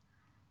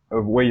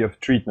way of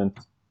treatment?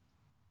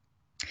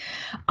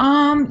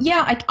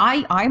 Yeah,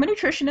 I'm a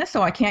nutritionist,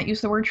 so I can't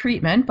use the word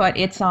treatment, but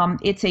it's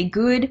a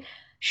good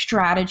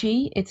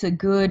strategy. It's a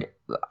good,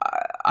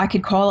 I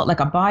could call it like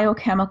a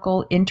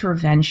biochemical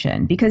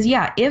intervention, because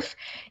yeah, if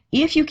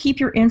you keep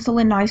your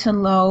insulin nice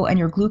and low and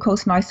your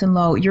glucose nice and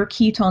low, your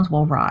ketones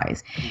will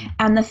rise.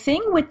 And the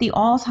thing with the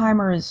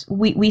Alzheimer's,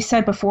 we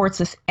said before, it's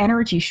this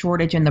energy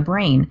shortage in the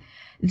brain.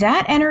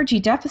 That energy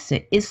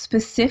deficit is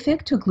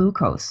specific to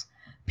glucose.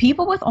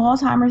 People with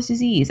Alzheimer's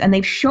disease, and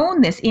they've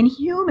shown this in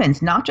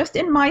humans, not just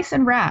in mice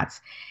and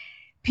rats,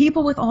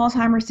 people with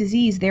Alzheimer's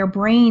disease, their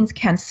brains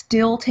can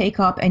still take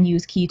up and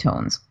use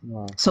ketones.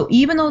 Wow. So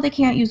even though they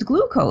can't use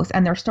glucose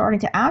and they're starting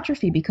to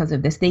atrophy because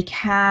of this, they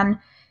can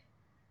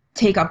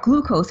take up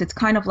glucose. It's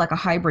kind of like a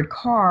hybrid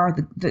car.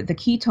 The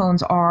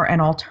ketones are an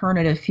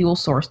alternative fuel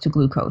source to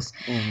glucose.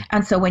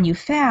 And so when you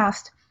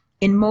fast,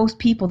 in most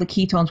people, the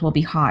ketones will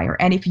be higher.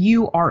 And if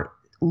you are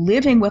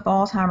living with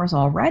Alzheimer's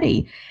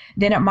already,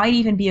 then it might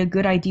even be a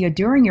good idea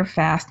during your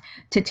fast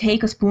to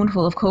take a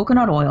spoonful of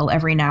coconut oil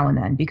every now and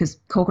then, because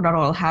coconut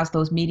oil has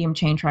those medium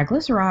chain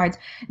triglycerides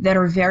that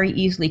are very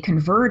easily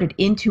converted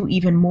into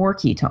even more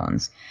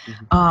ketones.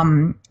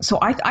 So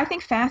I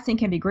think fasting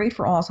can be great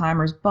for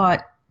Alzheimer's,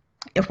 but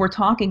if we're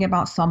talking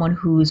about someone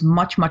who's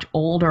much, much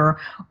older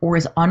or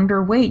is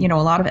underweight, a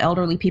lot of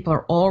elderly people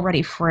are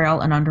already frail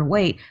and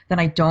underweight, then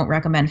I don't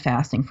recommend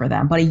fasting for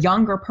them. But a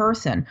younger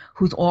person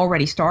who's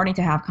already starting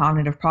to have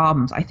cognitive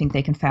problems, I think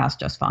they can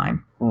fast just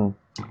fine. And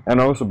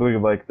I also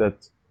believe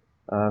that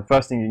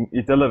fasting,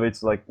 it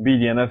elevates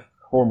BDNF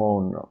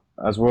hormone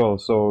as well.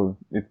 So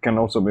it can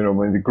also,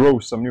 maybe grow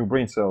some new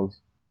brain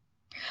cells.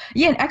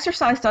 Yeah, and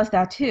exercise does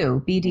that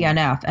too,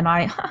 BDNF. And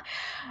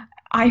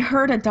I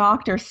heard a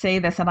doctor say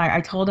this, and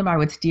I told him I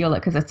would steal it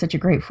because it's such a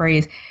great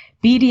phrase.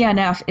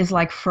 BDNF is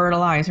like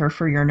fertilizer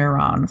for your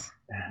neurons.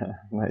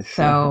 Nice.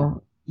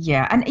 So,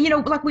 yeah. And,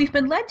 we've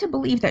been led to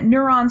believe that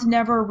neurons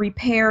never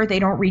repair, they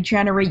don't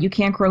regenerate, you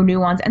can't grow new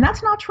ones. And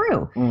that's not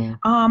true.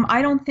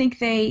 I don't think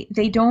they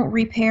don't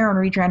repair and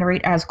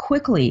regenerate as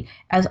quickly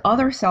as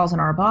other cells in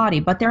our body,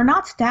 but they're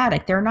not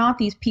static. They're not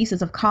these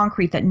pieces of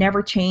concrete that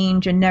never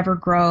change and never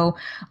grow.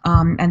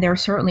 And there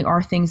certainly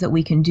are things that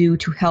we can do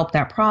to help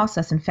that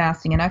process, and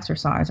fasting and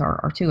exercise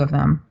are two of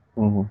them.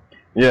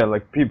 Yeah,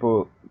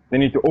 people, they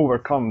need to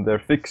overcome their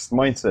fixed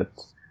mindset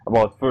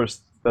about,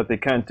 first, that they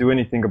can't do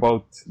anything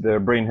about their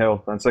brain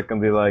health, and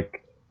secondly,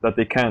 that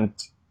they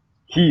can't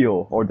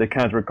heal or they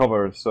can't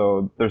recover.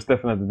 So there's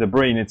definitely the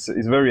brain, is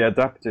very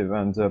adaptive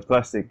and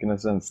plastic in a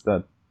sense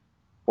that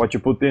what you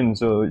put in,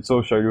 so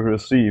shall you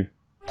receive.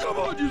 Come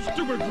on, you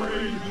stupid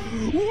brain!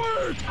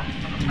 Work!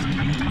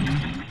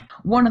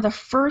 One of the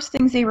first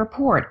things they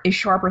report is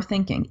sharper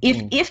thinking.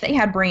 If they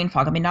had brain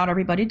fog, I mean, not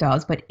everybody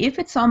does, but if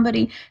it's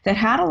somebody that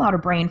had a lot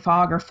of brain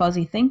fog or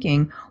fuzzy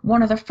thinking,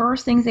 one of the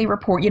first things they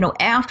report,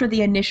 after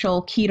the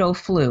initial keto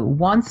flu,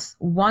 once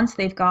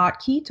they've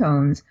got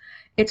ketones,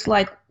 it's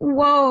like,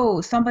 whoa,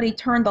 somebody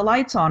turned the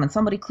lights on and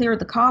somebody cleared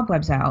the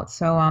cobwebs out.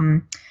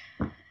 So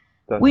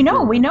we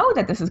know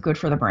that this is good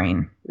for the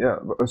brain. Yeah.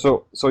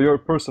 So you're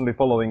personally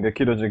following a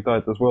ketogenic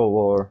diet as well,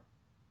 or?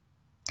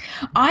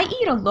 I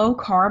eat a low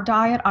carb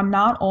diet.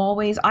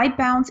 I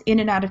bounce in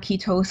and out of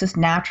ketosis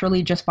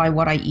naturally just by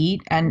what I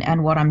eat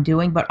and what I'm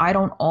doing, but I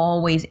don't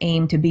always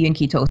aim to be in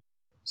ketosis.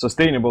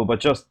 Sustainable, but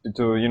just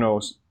to,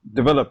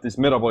 develop this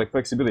metabolic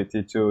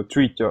flexibility to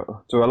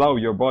allow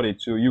your body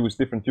to use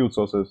different fuel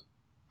sources.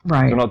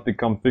 Right. To not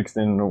become fixed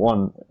in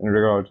one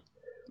regard.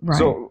 Right.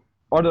 So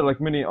are there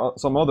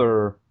some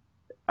other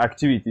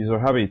activities or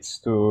habits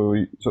so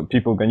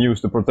people can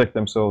use to protect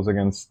themselves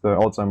against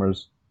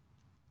Alzheimer's?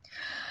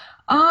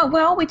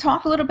 Well, we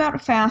talked a little about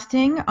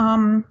fasting.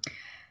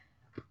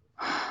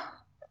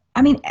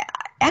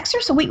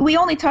 Exercise. We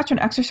only touched on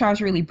exercise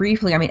really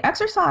briefly. I mean,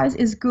 exercise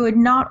is good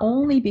not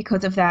only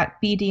because of that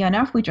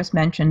BDNF we just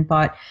mentioned,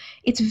 but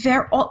it's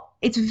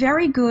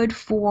very good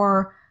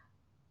for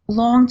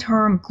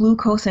long-term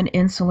glucose and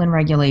insulin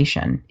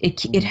regulation.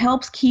 It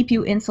helps keep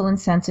you insulin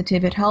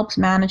sensitive. It helps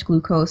manage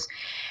glucose,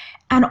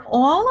 and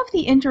all of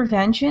the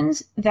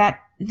interventions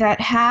that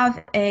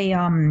have a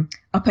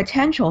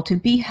potential to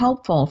be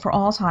helpful for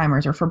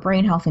Alzheimer's or for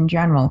brain health in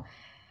general,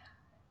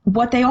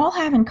 what they all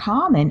have in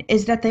common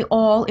is that they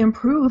all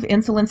improve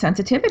insulin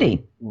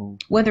sensitivity.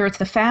 Whether it's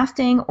the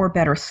fasting or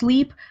better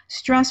sleep,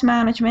 stress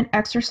management,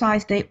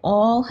 exercise, they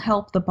all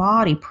help the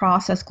body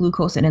process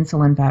glucose and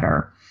insulin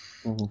better.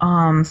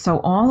 So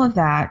all of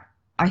that,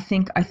 I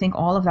think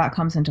all of that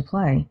comes into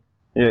play.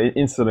 Yeah,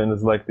 insulin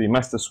is like the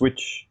master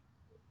switch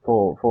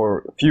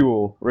for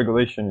fuel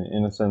regulation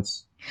in a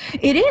sense.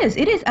 It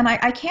is. And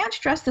I can't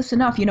stress this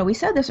enough. We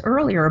said this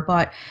earlier,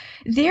 but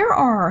there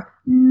are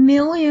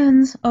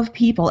millions of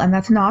people, and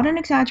that's not an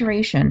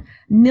exaggeration,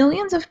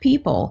 millions of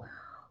people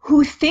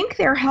who think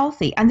they're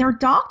healthy and their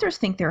doctors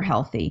think they're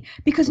healthy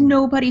because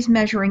nobody's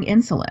measuring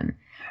insulin.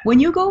 When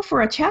you go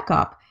for a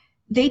checkup,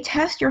 they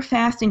test your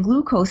fasting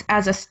glucose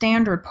as a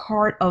standard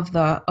part of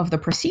the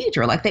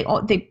procedure. Like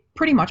they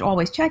pretty much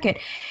always check it.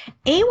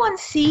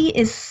 A1C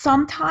is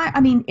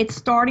it's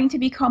starting to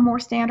become more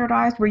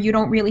standardized where you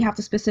don't really have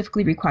to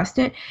specifically request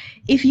it.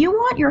 If you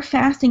want your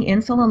fasting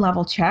insulin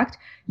level checked,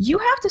 you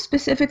have to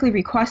specifically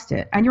request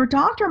it. And your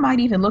doctor might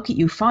even look at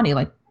you funny,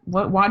 like,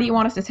 why do you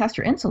want us to test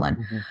your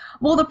insulin?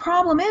 Well, the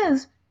problem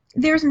is,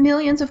 there's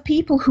millions of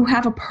people who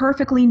have a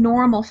perfectly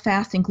normal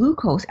fasting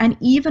glucose and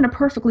even a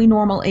perfectly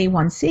normal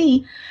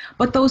A1C,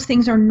 but those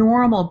things are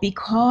normal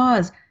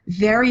because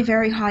very,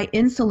 very high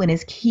insulin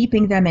is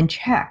keeping them in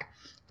check.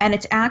 And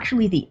it's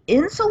actually the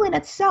insulin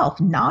itself,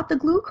 not the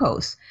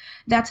glucose,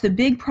 that's the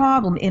big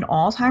problem in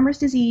Alzheimer's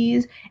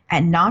disease,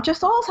 and not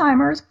just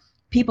Alzheimer's,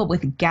 people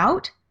with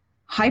gout,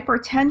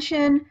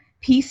 hypertension,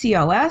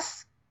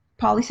 PCOS,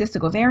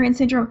 polycystic ovarian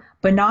syndrome,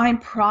 benign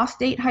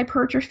prostate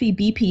hypertrophy,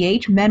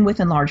 BPH, men with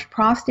enlarged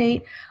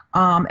prostate,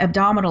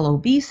 abdominal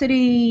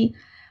obesity.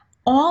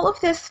 All of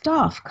this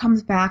stuff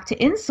comes back to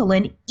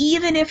insulin,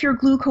 even if your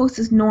glucose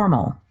is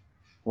normal.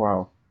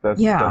 Wow,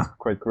 that's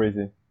quite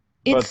crazy.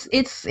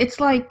 It's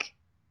like,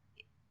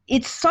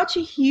 it's such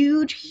a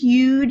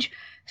huge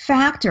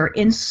factor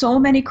in so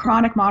many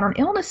chronic modern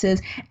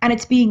illnesses, and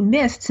it's being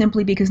missed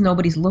simply because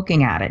nobody's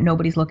looking at it.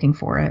 Nobody's looking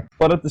for it.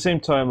 But at the same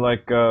time,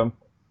 like,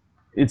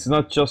 it's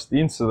not just the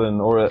insulin,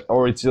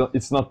 or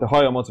it's not the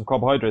high amounts of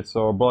carbohydrates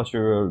or blood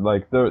sugar.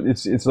 Like,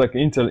 it's like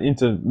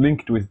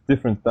interlinked with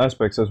different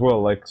aspects as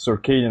well, like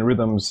circadian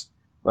rhythms.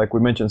 Like we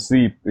mentioned,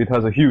 sleep. It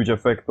has a huge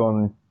effect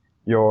on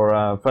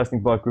your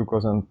fasting blood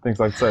glucose and things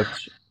like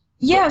such.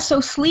 Yeah. So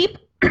sleep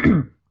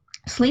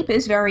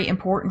is very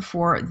important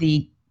for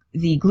the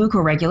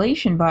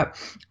glucoregulation. But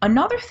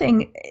another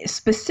thing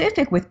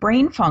specific with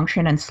brain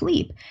function and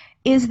sleep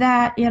is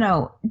that,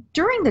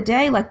 during the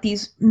day, like,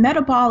 these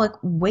metabolic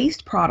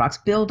waste products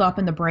build up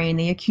in the brain,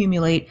 they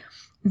accumulate,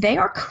 they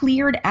are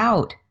cleared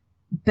out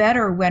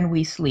better when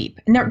we sleep.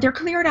 And they're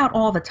cleared out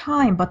all the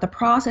time, but the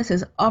process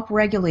is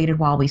upregulated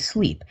while we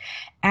sleep.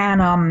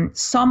 And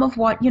some of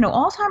what,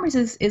 Alzheimer's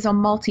is a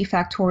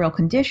multifactorial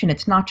condition.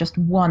 It's not just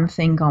one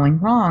thing going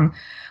wrong.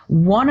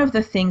 One of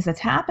the things that's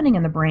happening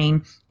in the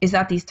brain is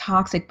that these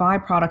toxic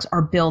byproducts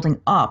are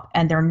building up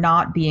and they're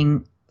not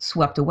being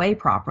swept away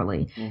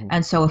properly. Mm-hmm.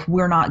 And so if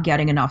we're not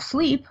getting enough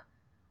sleep,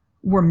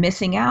 we're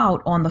missing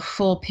out on the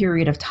full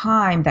period of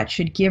time that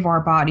should give our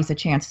bodies a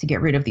chance to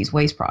get rid of these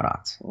waste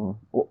products. Well,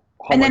 go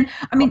ahead.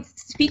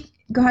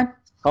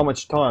 How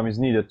much time is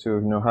needed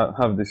to,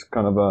 have this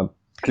kind of a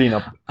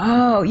cleanup?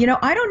 Oh,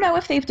 I don't know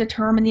if they've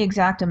determined the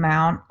exact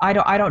amount. I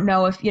don't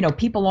know if,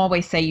 people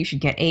always say you should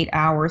get 8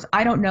 hours.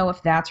 I don't know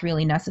if that's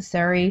really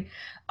necessary.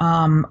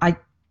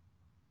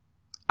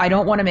 I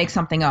don't want to make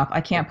something up.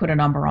 I can't put a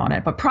number on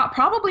it, but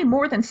probably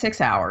more than 6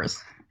 hours.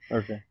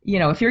 Okay.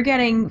 If you're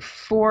getting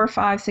 4,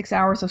 5, 6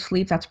 hours of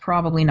sleep, that's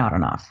probably not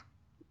enough.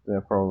 Yeah,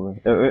 probably.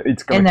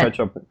 It's going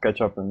to catch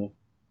up on you.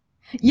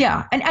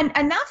 Yeah,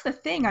 and that's the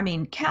thing. I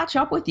mean, catch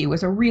up with you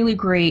is a really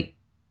great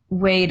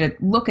way to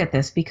look at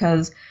this,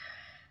 because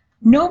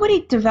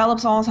nobody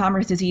develops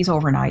Alzheimer's disease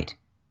overnight.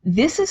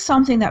 This is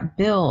something that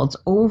builds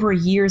over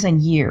years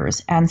and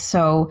years. And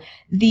so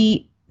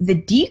the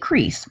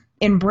decrease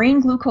in brain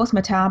glucose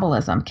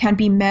metabolism can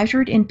be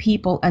measured in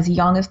people as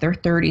young as their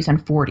 30s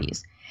and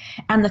 40s.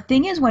 And the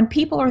thing is, when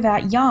people are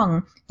that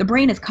young, the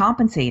brain is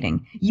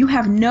compensating. You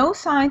have no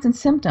signs and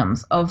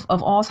symptoms of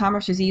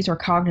Alzheimer's disease or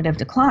cognitive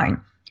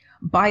decline.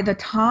 By the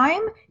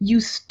time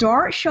you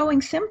start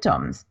showing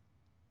symptoms,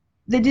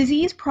 the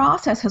disease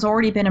process has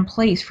already been in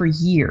place for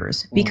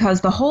years,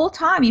 because the whole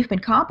time you've been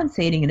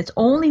compensating, and it's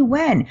only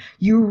when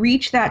you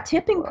reach that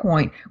tipping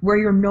point where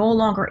you're no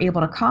longer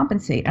able to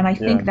compensate. And I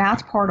think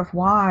that's part of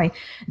why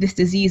this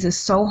disease is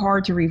so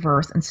hard to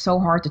reverse and so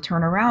hard to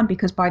turn around,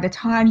 because by the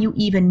time you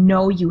even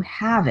know you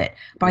have it,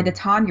 by the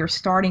time you're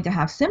starting to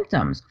have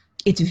symptoms,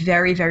 it's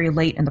very, very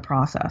late in the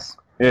process.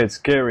 Yeah, it's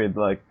scary.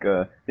 Like,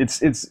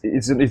 it's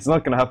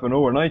not going to happen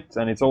overnight,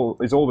 and it's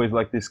always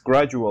like this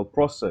gradual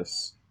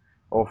process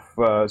of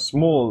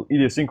small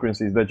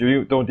idiosyncrasies that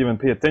you don't even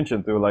pay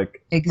attention to.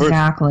 Like,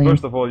 exactly.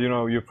 First of all,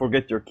 you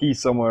forget your key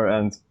somewhere,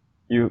 and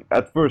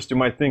at first you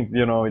might think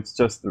it's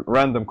just a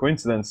random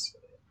coincidence.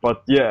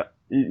 But yeah,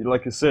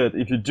 like you said,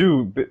 if you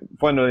do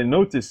finally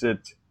notice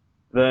it,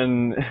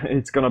 then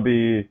it's gonna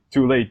be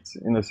too late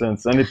in a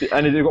sense, and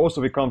it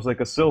also becomes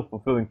like a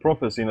self-fulfilling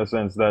prophecy in a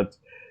sense that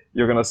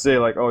you're gonna say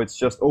like, oh, it's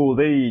just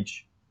old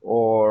age,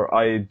 or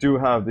I do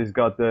have this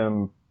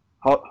goddamn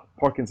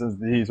Parkinson's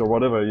disease or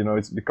whatever.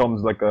 It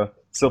becomes like a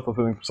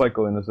self-fulfilling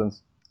cycle in a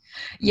sense.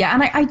 Yeah,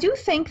 and I do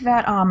think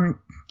that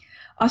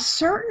a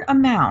certain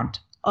amount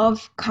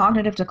of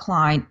cognitive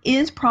decline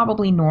is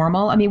probably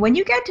normal. I mean, when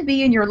you get to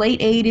be in your late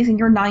 80s and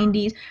your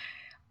 90s,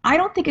 I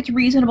don't think it's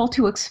reasonable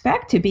to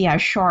expect to be as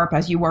sharp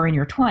as you were in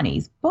your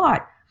 20s.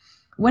 But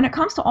when it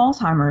comes to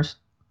Alzheimer's,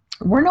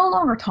 we're no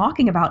longer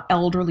talking about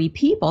elderly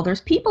people.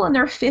 There's people in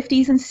their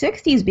 50s and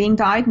 60s being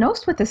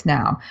diagnosed with this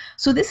now.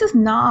 So this is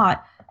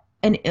not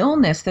an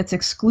illness that's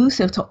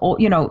exclusive to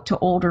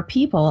older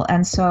people.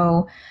 And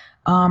so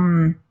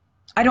I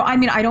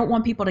don't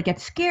want people to get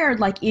scared,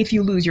 like if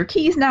you lose your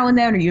keys now and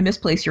then, or you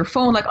misplace your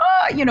phone, like,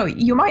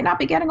 you might not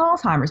be getting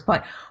Alzheimer's.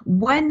 But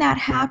when that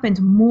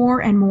happens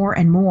more and more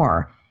and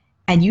more,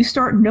 and you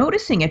start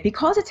noticing it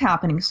because it's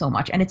happening so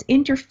much and it's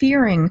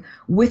interfering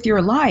with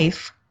your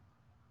life,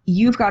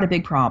 you've got a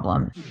big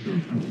problem.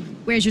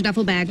 Where's your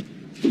duffel bag?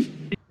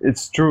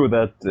 It's true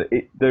that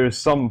there is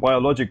some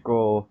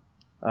biological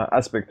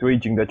aspect to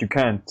aging that you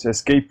can't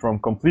escape from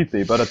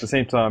completely, but at the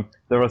same time,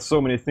 there are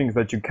so many things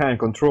that you can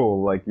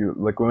control, like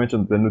we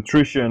mentioned, the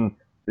nutrition,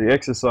 the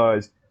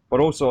exercise, but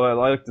also I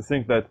like to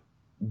think that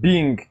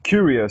being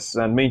curious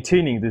and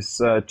maintaining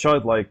this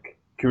childlike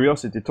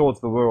curiosity towards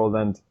the world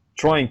and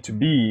trying to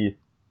be,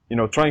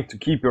 trying to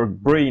keep your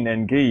brain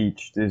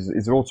engaged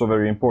is also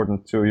very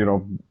important to,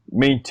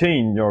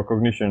 maintain your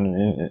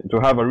cognition, to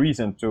have a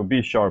reason to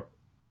be sharp.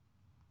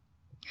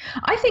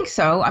 I think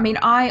so. I mean,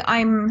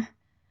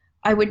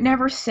 I would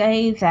never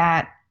say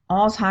that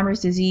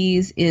Alzheimer's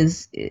disease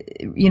is,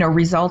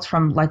 results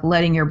from like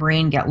letting your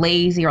brain get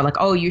lazy or like,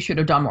 oh, you should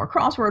have done more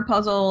crossword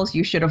puzzles.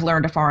 You should have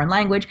learned a foreign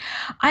language.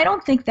 I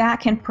don't think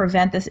that can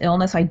prevent this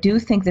illness. I do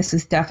think this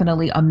is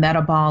definitely a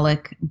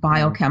metabolic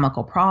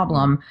biochemical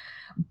problem,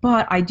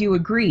 but I do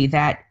agree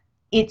that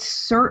it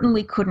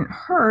certainly couldn't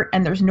hurt,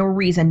 and there's no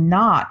reason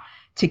not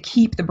to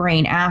keep the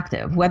brain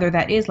active, whether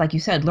that is, like you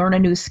said, learn a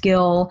new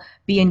skill,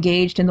 be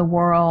engaged in the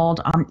world.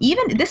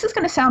 Even, this is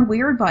going to sound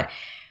weird, but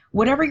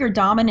whatever your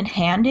dominant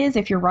hand is,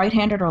 if you're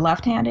right-handed or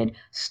left-handed,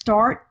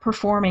 start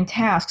performing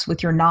tasks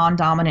with your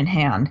non-dominant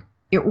hand.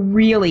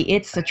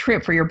 It's a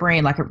trip for your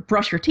brain. Like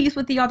brush your teeth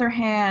with the other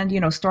hand,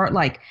 start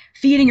like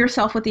feeding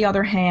yourself with the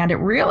other hand. It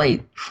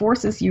really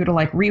forces you to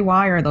like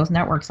rewire those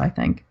networks, I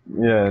think.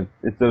 Yeah,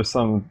 there's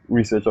some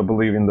research, I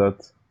believe, in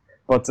that.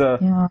 But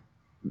Yeah.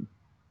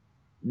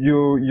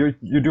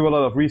 You do a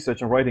lot of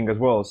research and writing as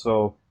well.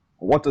 So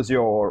what does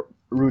your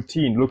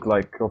routine look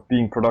like of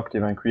being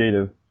productive and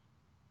creative?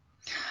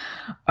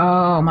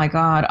 Oh my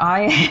God.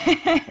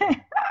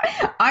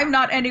 I'm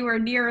not anywhere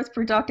near as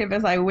productive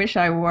as I wish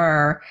I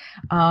were.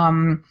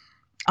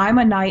 I'm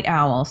a night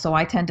owl, so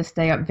I tend to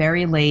stay up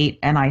very late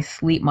and I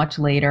sleep much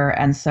later.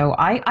 And so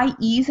I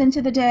ease into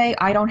the day.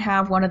 I don't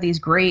have one of these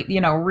great,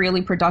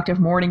 really productive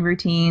morning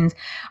routines.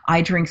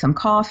 I drink some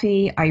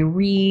coffee, I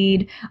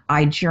read,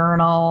 I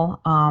journal.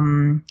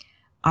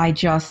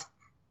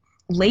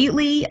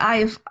 Lately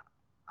I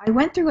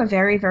went through a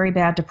very, very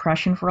bad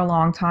depression for a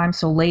long time.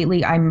 So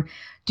lately I'm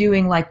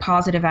doing like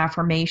positive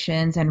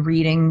affirmations and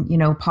reading,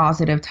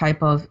 positive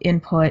type of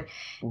input.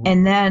 Mm-hmm.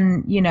 And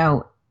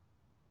then,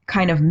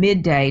 kind of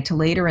midday to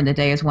later in the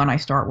day is when I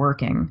start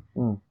working.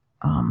 Well,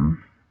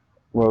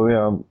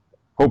 yeah,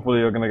 hopefully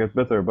you're going to get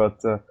better.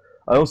 But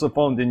I also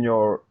found in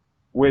your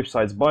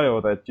website's bio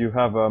that you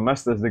have a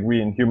master's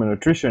degree in human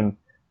nutrition,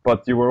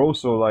 but you were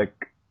also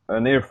like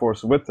an Air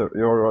Force veteran.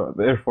 You're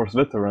the Air Force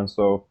veteran.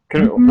 So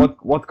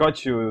what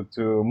got you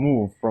to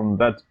move from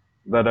that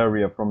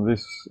area, from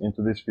this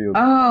into this field?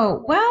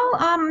 Oh,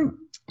 well,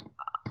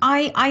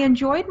 I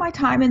enjoyed my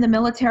time in the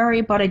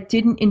military, but I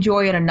didn't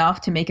enjoy it enough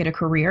to make it a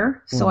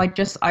career. So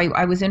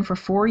I was in for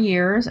 4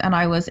 years, and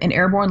I was an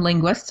airborne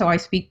linguist. So I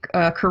speak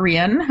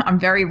Korean. I'm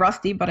very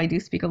rusty, but I do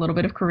speak a little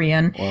bit of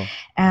Korean. Wow.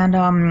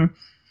 And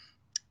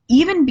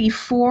even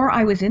before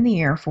I was in the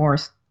Air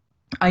Force,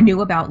 I knew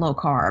about low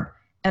carb.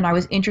 And I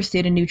was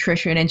interested in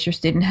nutrition,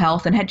 interested in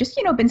health, and had just,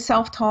 been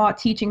self-taught,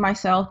 teaching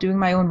myself, doing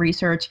my own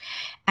research.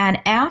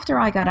 And after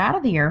I got out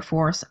of the Air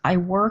Force, I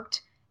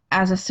worked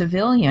as a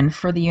civilian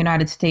for the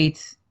United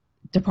States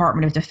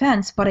Department of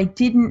Defense, but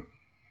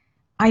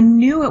I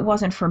knew it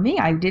wasn't for me.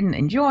 I didn't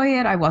enjoy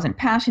it. I wasn't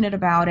passionate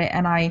about it.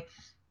 And I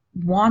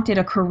wanted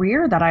a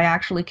career that I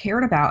actually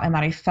cared about and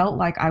that I felt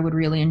like I would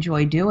really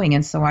enjoy doing.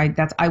 And so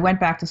I went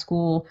back to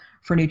school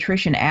for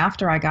nutrition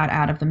after I got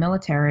out of the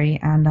military.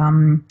 And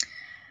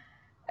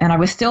I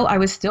was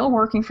still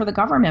working for the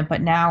government,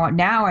 but now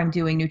I'm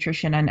doing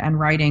nutrition and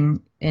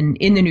writing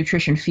in the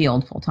nutrition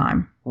field full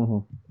time. Mm-hmm.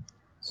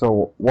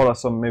 So what are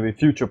some maybe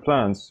future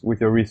plans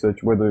with your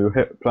research? Where do you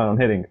plan on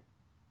heading?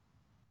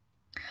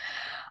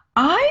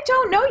 I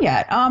don't know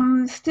yet.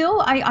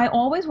 Still, I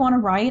always want to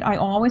write. I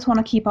always want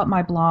to keep up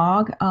my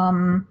blog.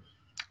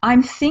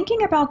 I'm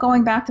thinking about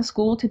going back to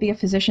school to be a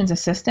physician's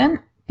assistant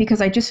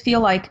because I just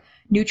feel like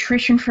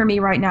nutrition for me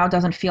right now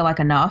doesn't feel like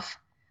enough.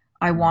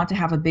 I want to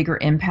have a bigger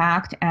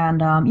impact.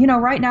 And,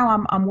 right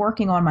now I'm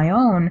working on my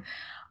own.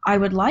 I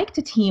would like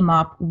to team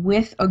up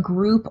with a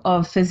group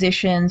of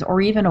physicians or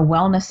even a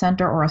wellness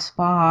center or a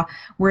spa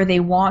where they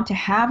want to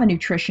have a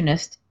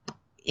nutritionist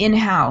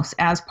in-house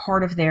as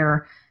part of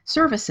their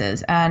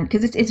services. And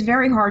because it's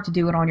very hard to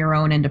do it on your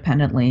own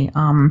independently.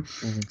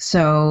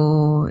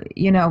 So,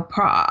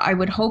 I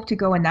would hope to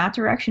go in that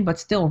direction, but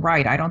still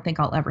write. I don't think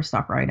I'll ever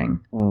stop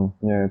writing.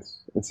 Yeah,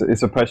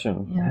 it's a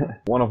passion. Yeah.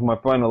 One of my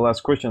final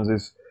last questions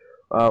is,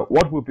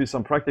 what would be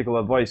some practical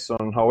advice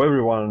on how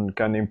everyone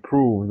can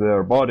improve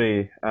their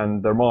body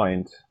and their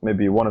mind?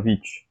 Maybe one of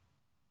each.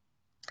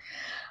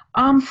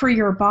 For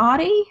your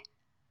body,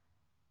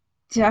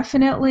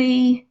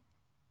 definitely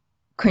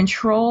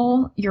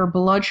control your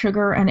blood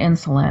sugar and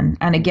insulin.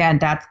 And again,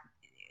 that's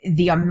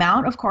the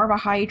amount of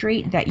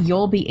carbohydrate that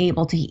you'll be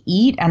able to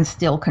eat and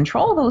still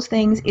control those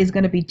things is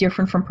going to be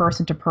different from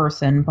person to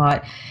person.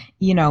 But,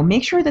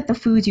 make sure that the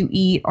foods you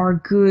eat are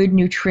good,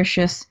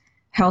 nutritious,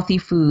 healthy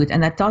foods.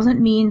 And that doesn't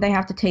mean they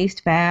have to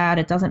taste bad.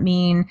 It doesn't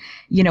mean,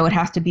 it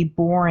has to be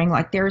boring.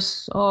 Like there's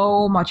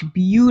so much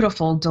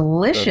beautiful,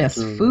 delicious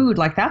food.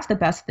 Like that's the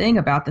best thing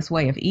about this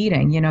way of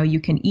eating. You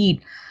can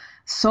eat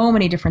so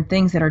many different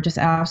things that are just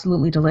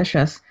absolutely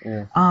delicious.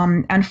 Yeah.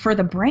 And for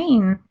the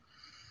brain,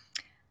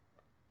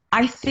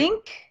 I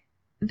think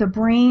the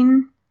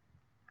brain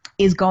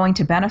is going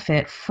to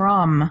benefit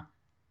from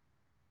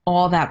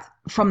all that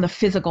from the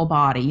physical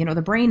body. You know,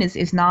 the brain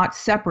is not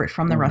separate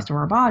from the rest of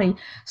our body.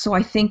 So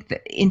I think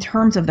that in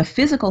terms of the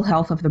physical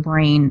health of the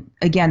brain,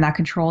 again, that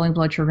controlling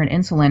blood sugar and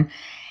insulin.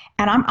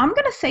 And I'm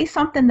going to say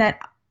something that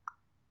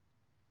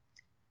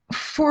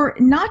for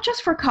not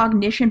just for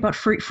cognition, but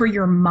for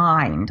your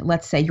mind,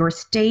 let's say your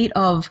state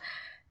of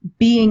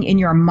being in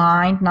your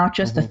mind, not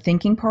just the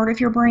thinking part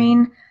of your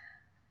brain.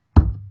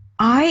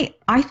 I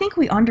think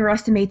we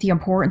underestimate the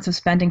importance of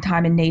spending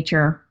time in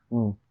nature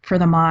for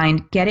the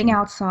mind, getting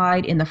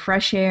outside in the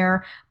fresh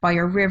air by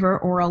a river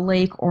or a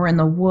lake or in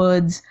the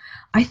woods.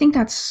 I think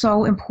that's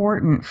so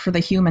important for the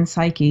human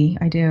psyche.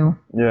 I do.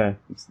 Yeah,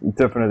 it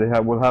definitely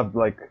will have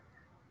like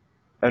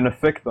an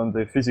effect on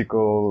the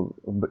physical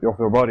of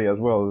your body as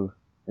well.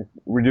 It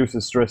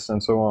reduces stress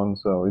and so on.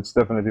 So it's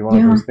definitely one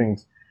of those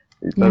things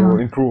that will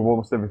improve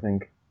almost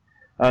everything.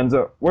 And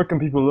where can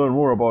people learn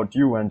more about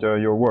you and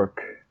your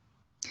work?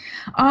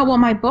 Well,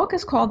 my book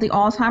is called The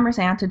Alzheimer's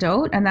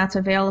Antidote, and that's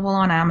available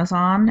on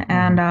Amazon.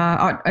 And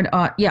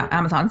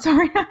Amazon.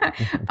 Sorry.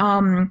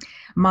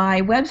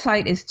 My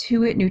website is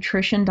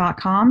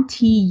tuitnutrition.com,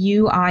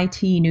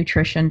 TUIT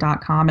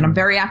nutrition.com, and I'm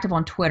very active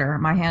on Twitter.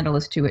 My handle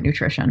is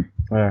tuitnutrition.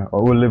 Yeah, I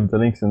will leave the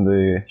links in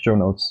the show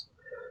notes.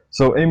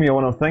 So, Amy, I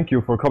want to thank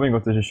you for coming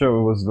on to the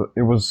show.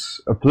 It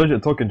was a pleasure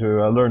talking to you.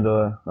 I learned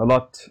a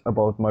lot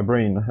about my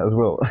brain as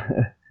well.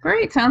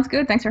 Great, sounds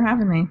good. Thanks for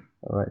having me.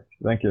 All right,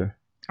 thank you.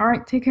 All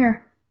right, take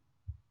care.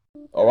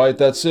 Alright,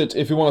 that's it.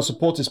 If you want to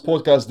support this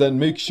podcast, then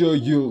make sure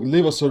you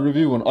leave us a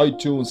review on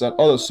iTunes and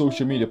other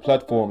social media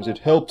platforms. It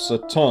helps a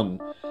ton,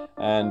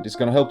 and it's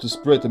gonna help to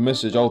spread the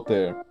message out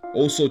there.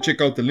 Also,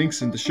 check out the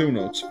links in the show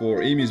notes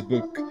for Amy's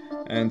book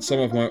and some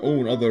of my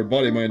own other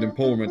body-mind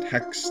empowerment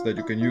hacks that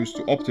you can use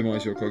to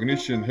optimize your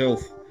cognition,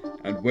 health,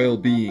 and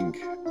well-being.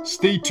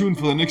 Stay tuned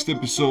for the next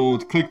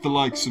episode. Click the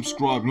like,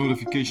 subscribe,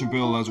 notification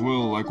bell as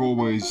well. Like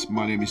always,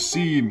 my name is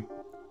Siim.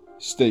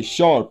 Stay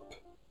sharp.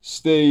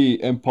 Stay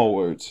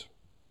empowered.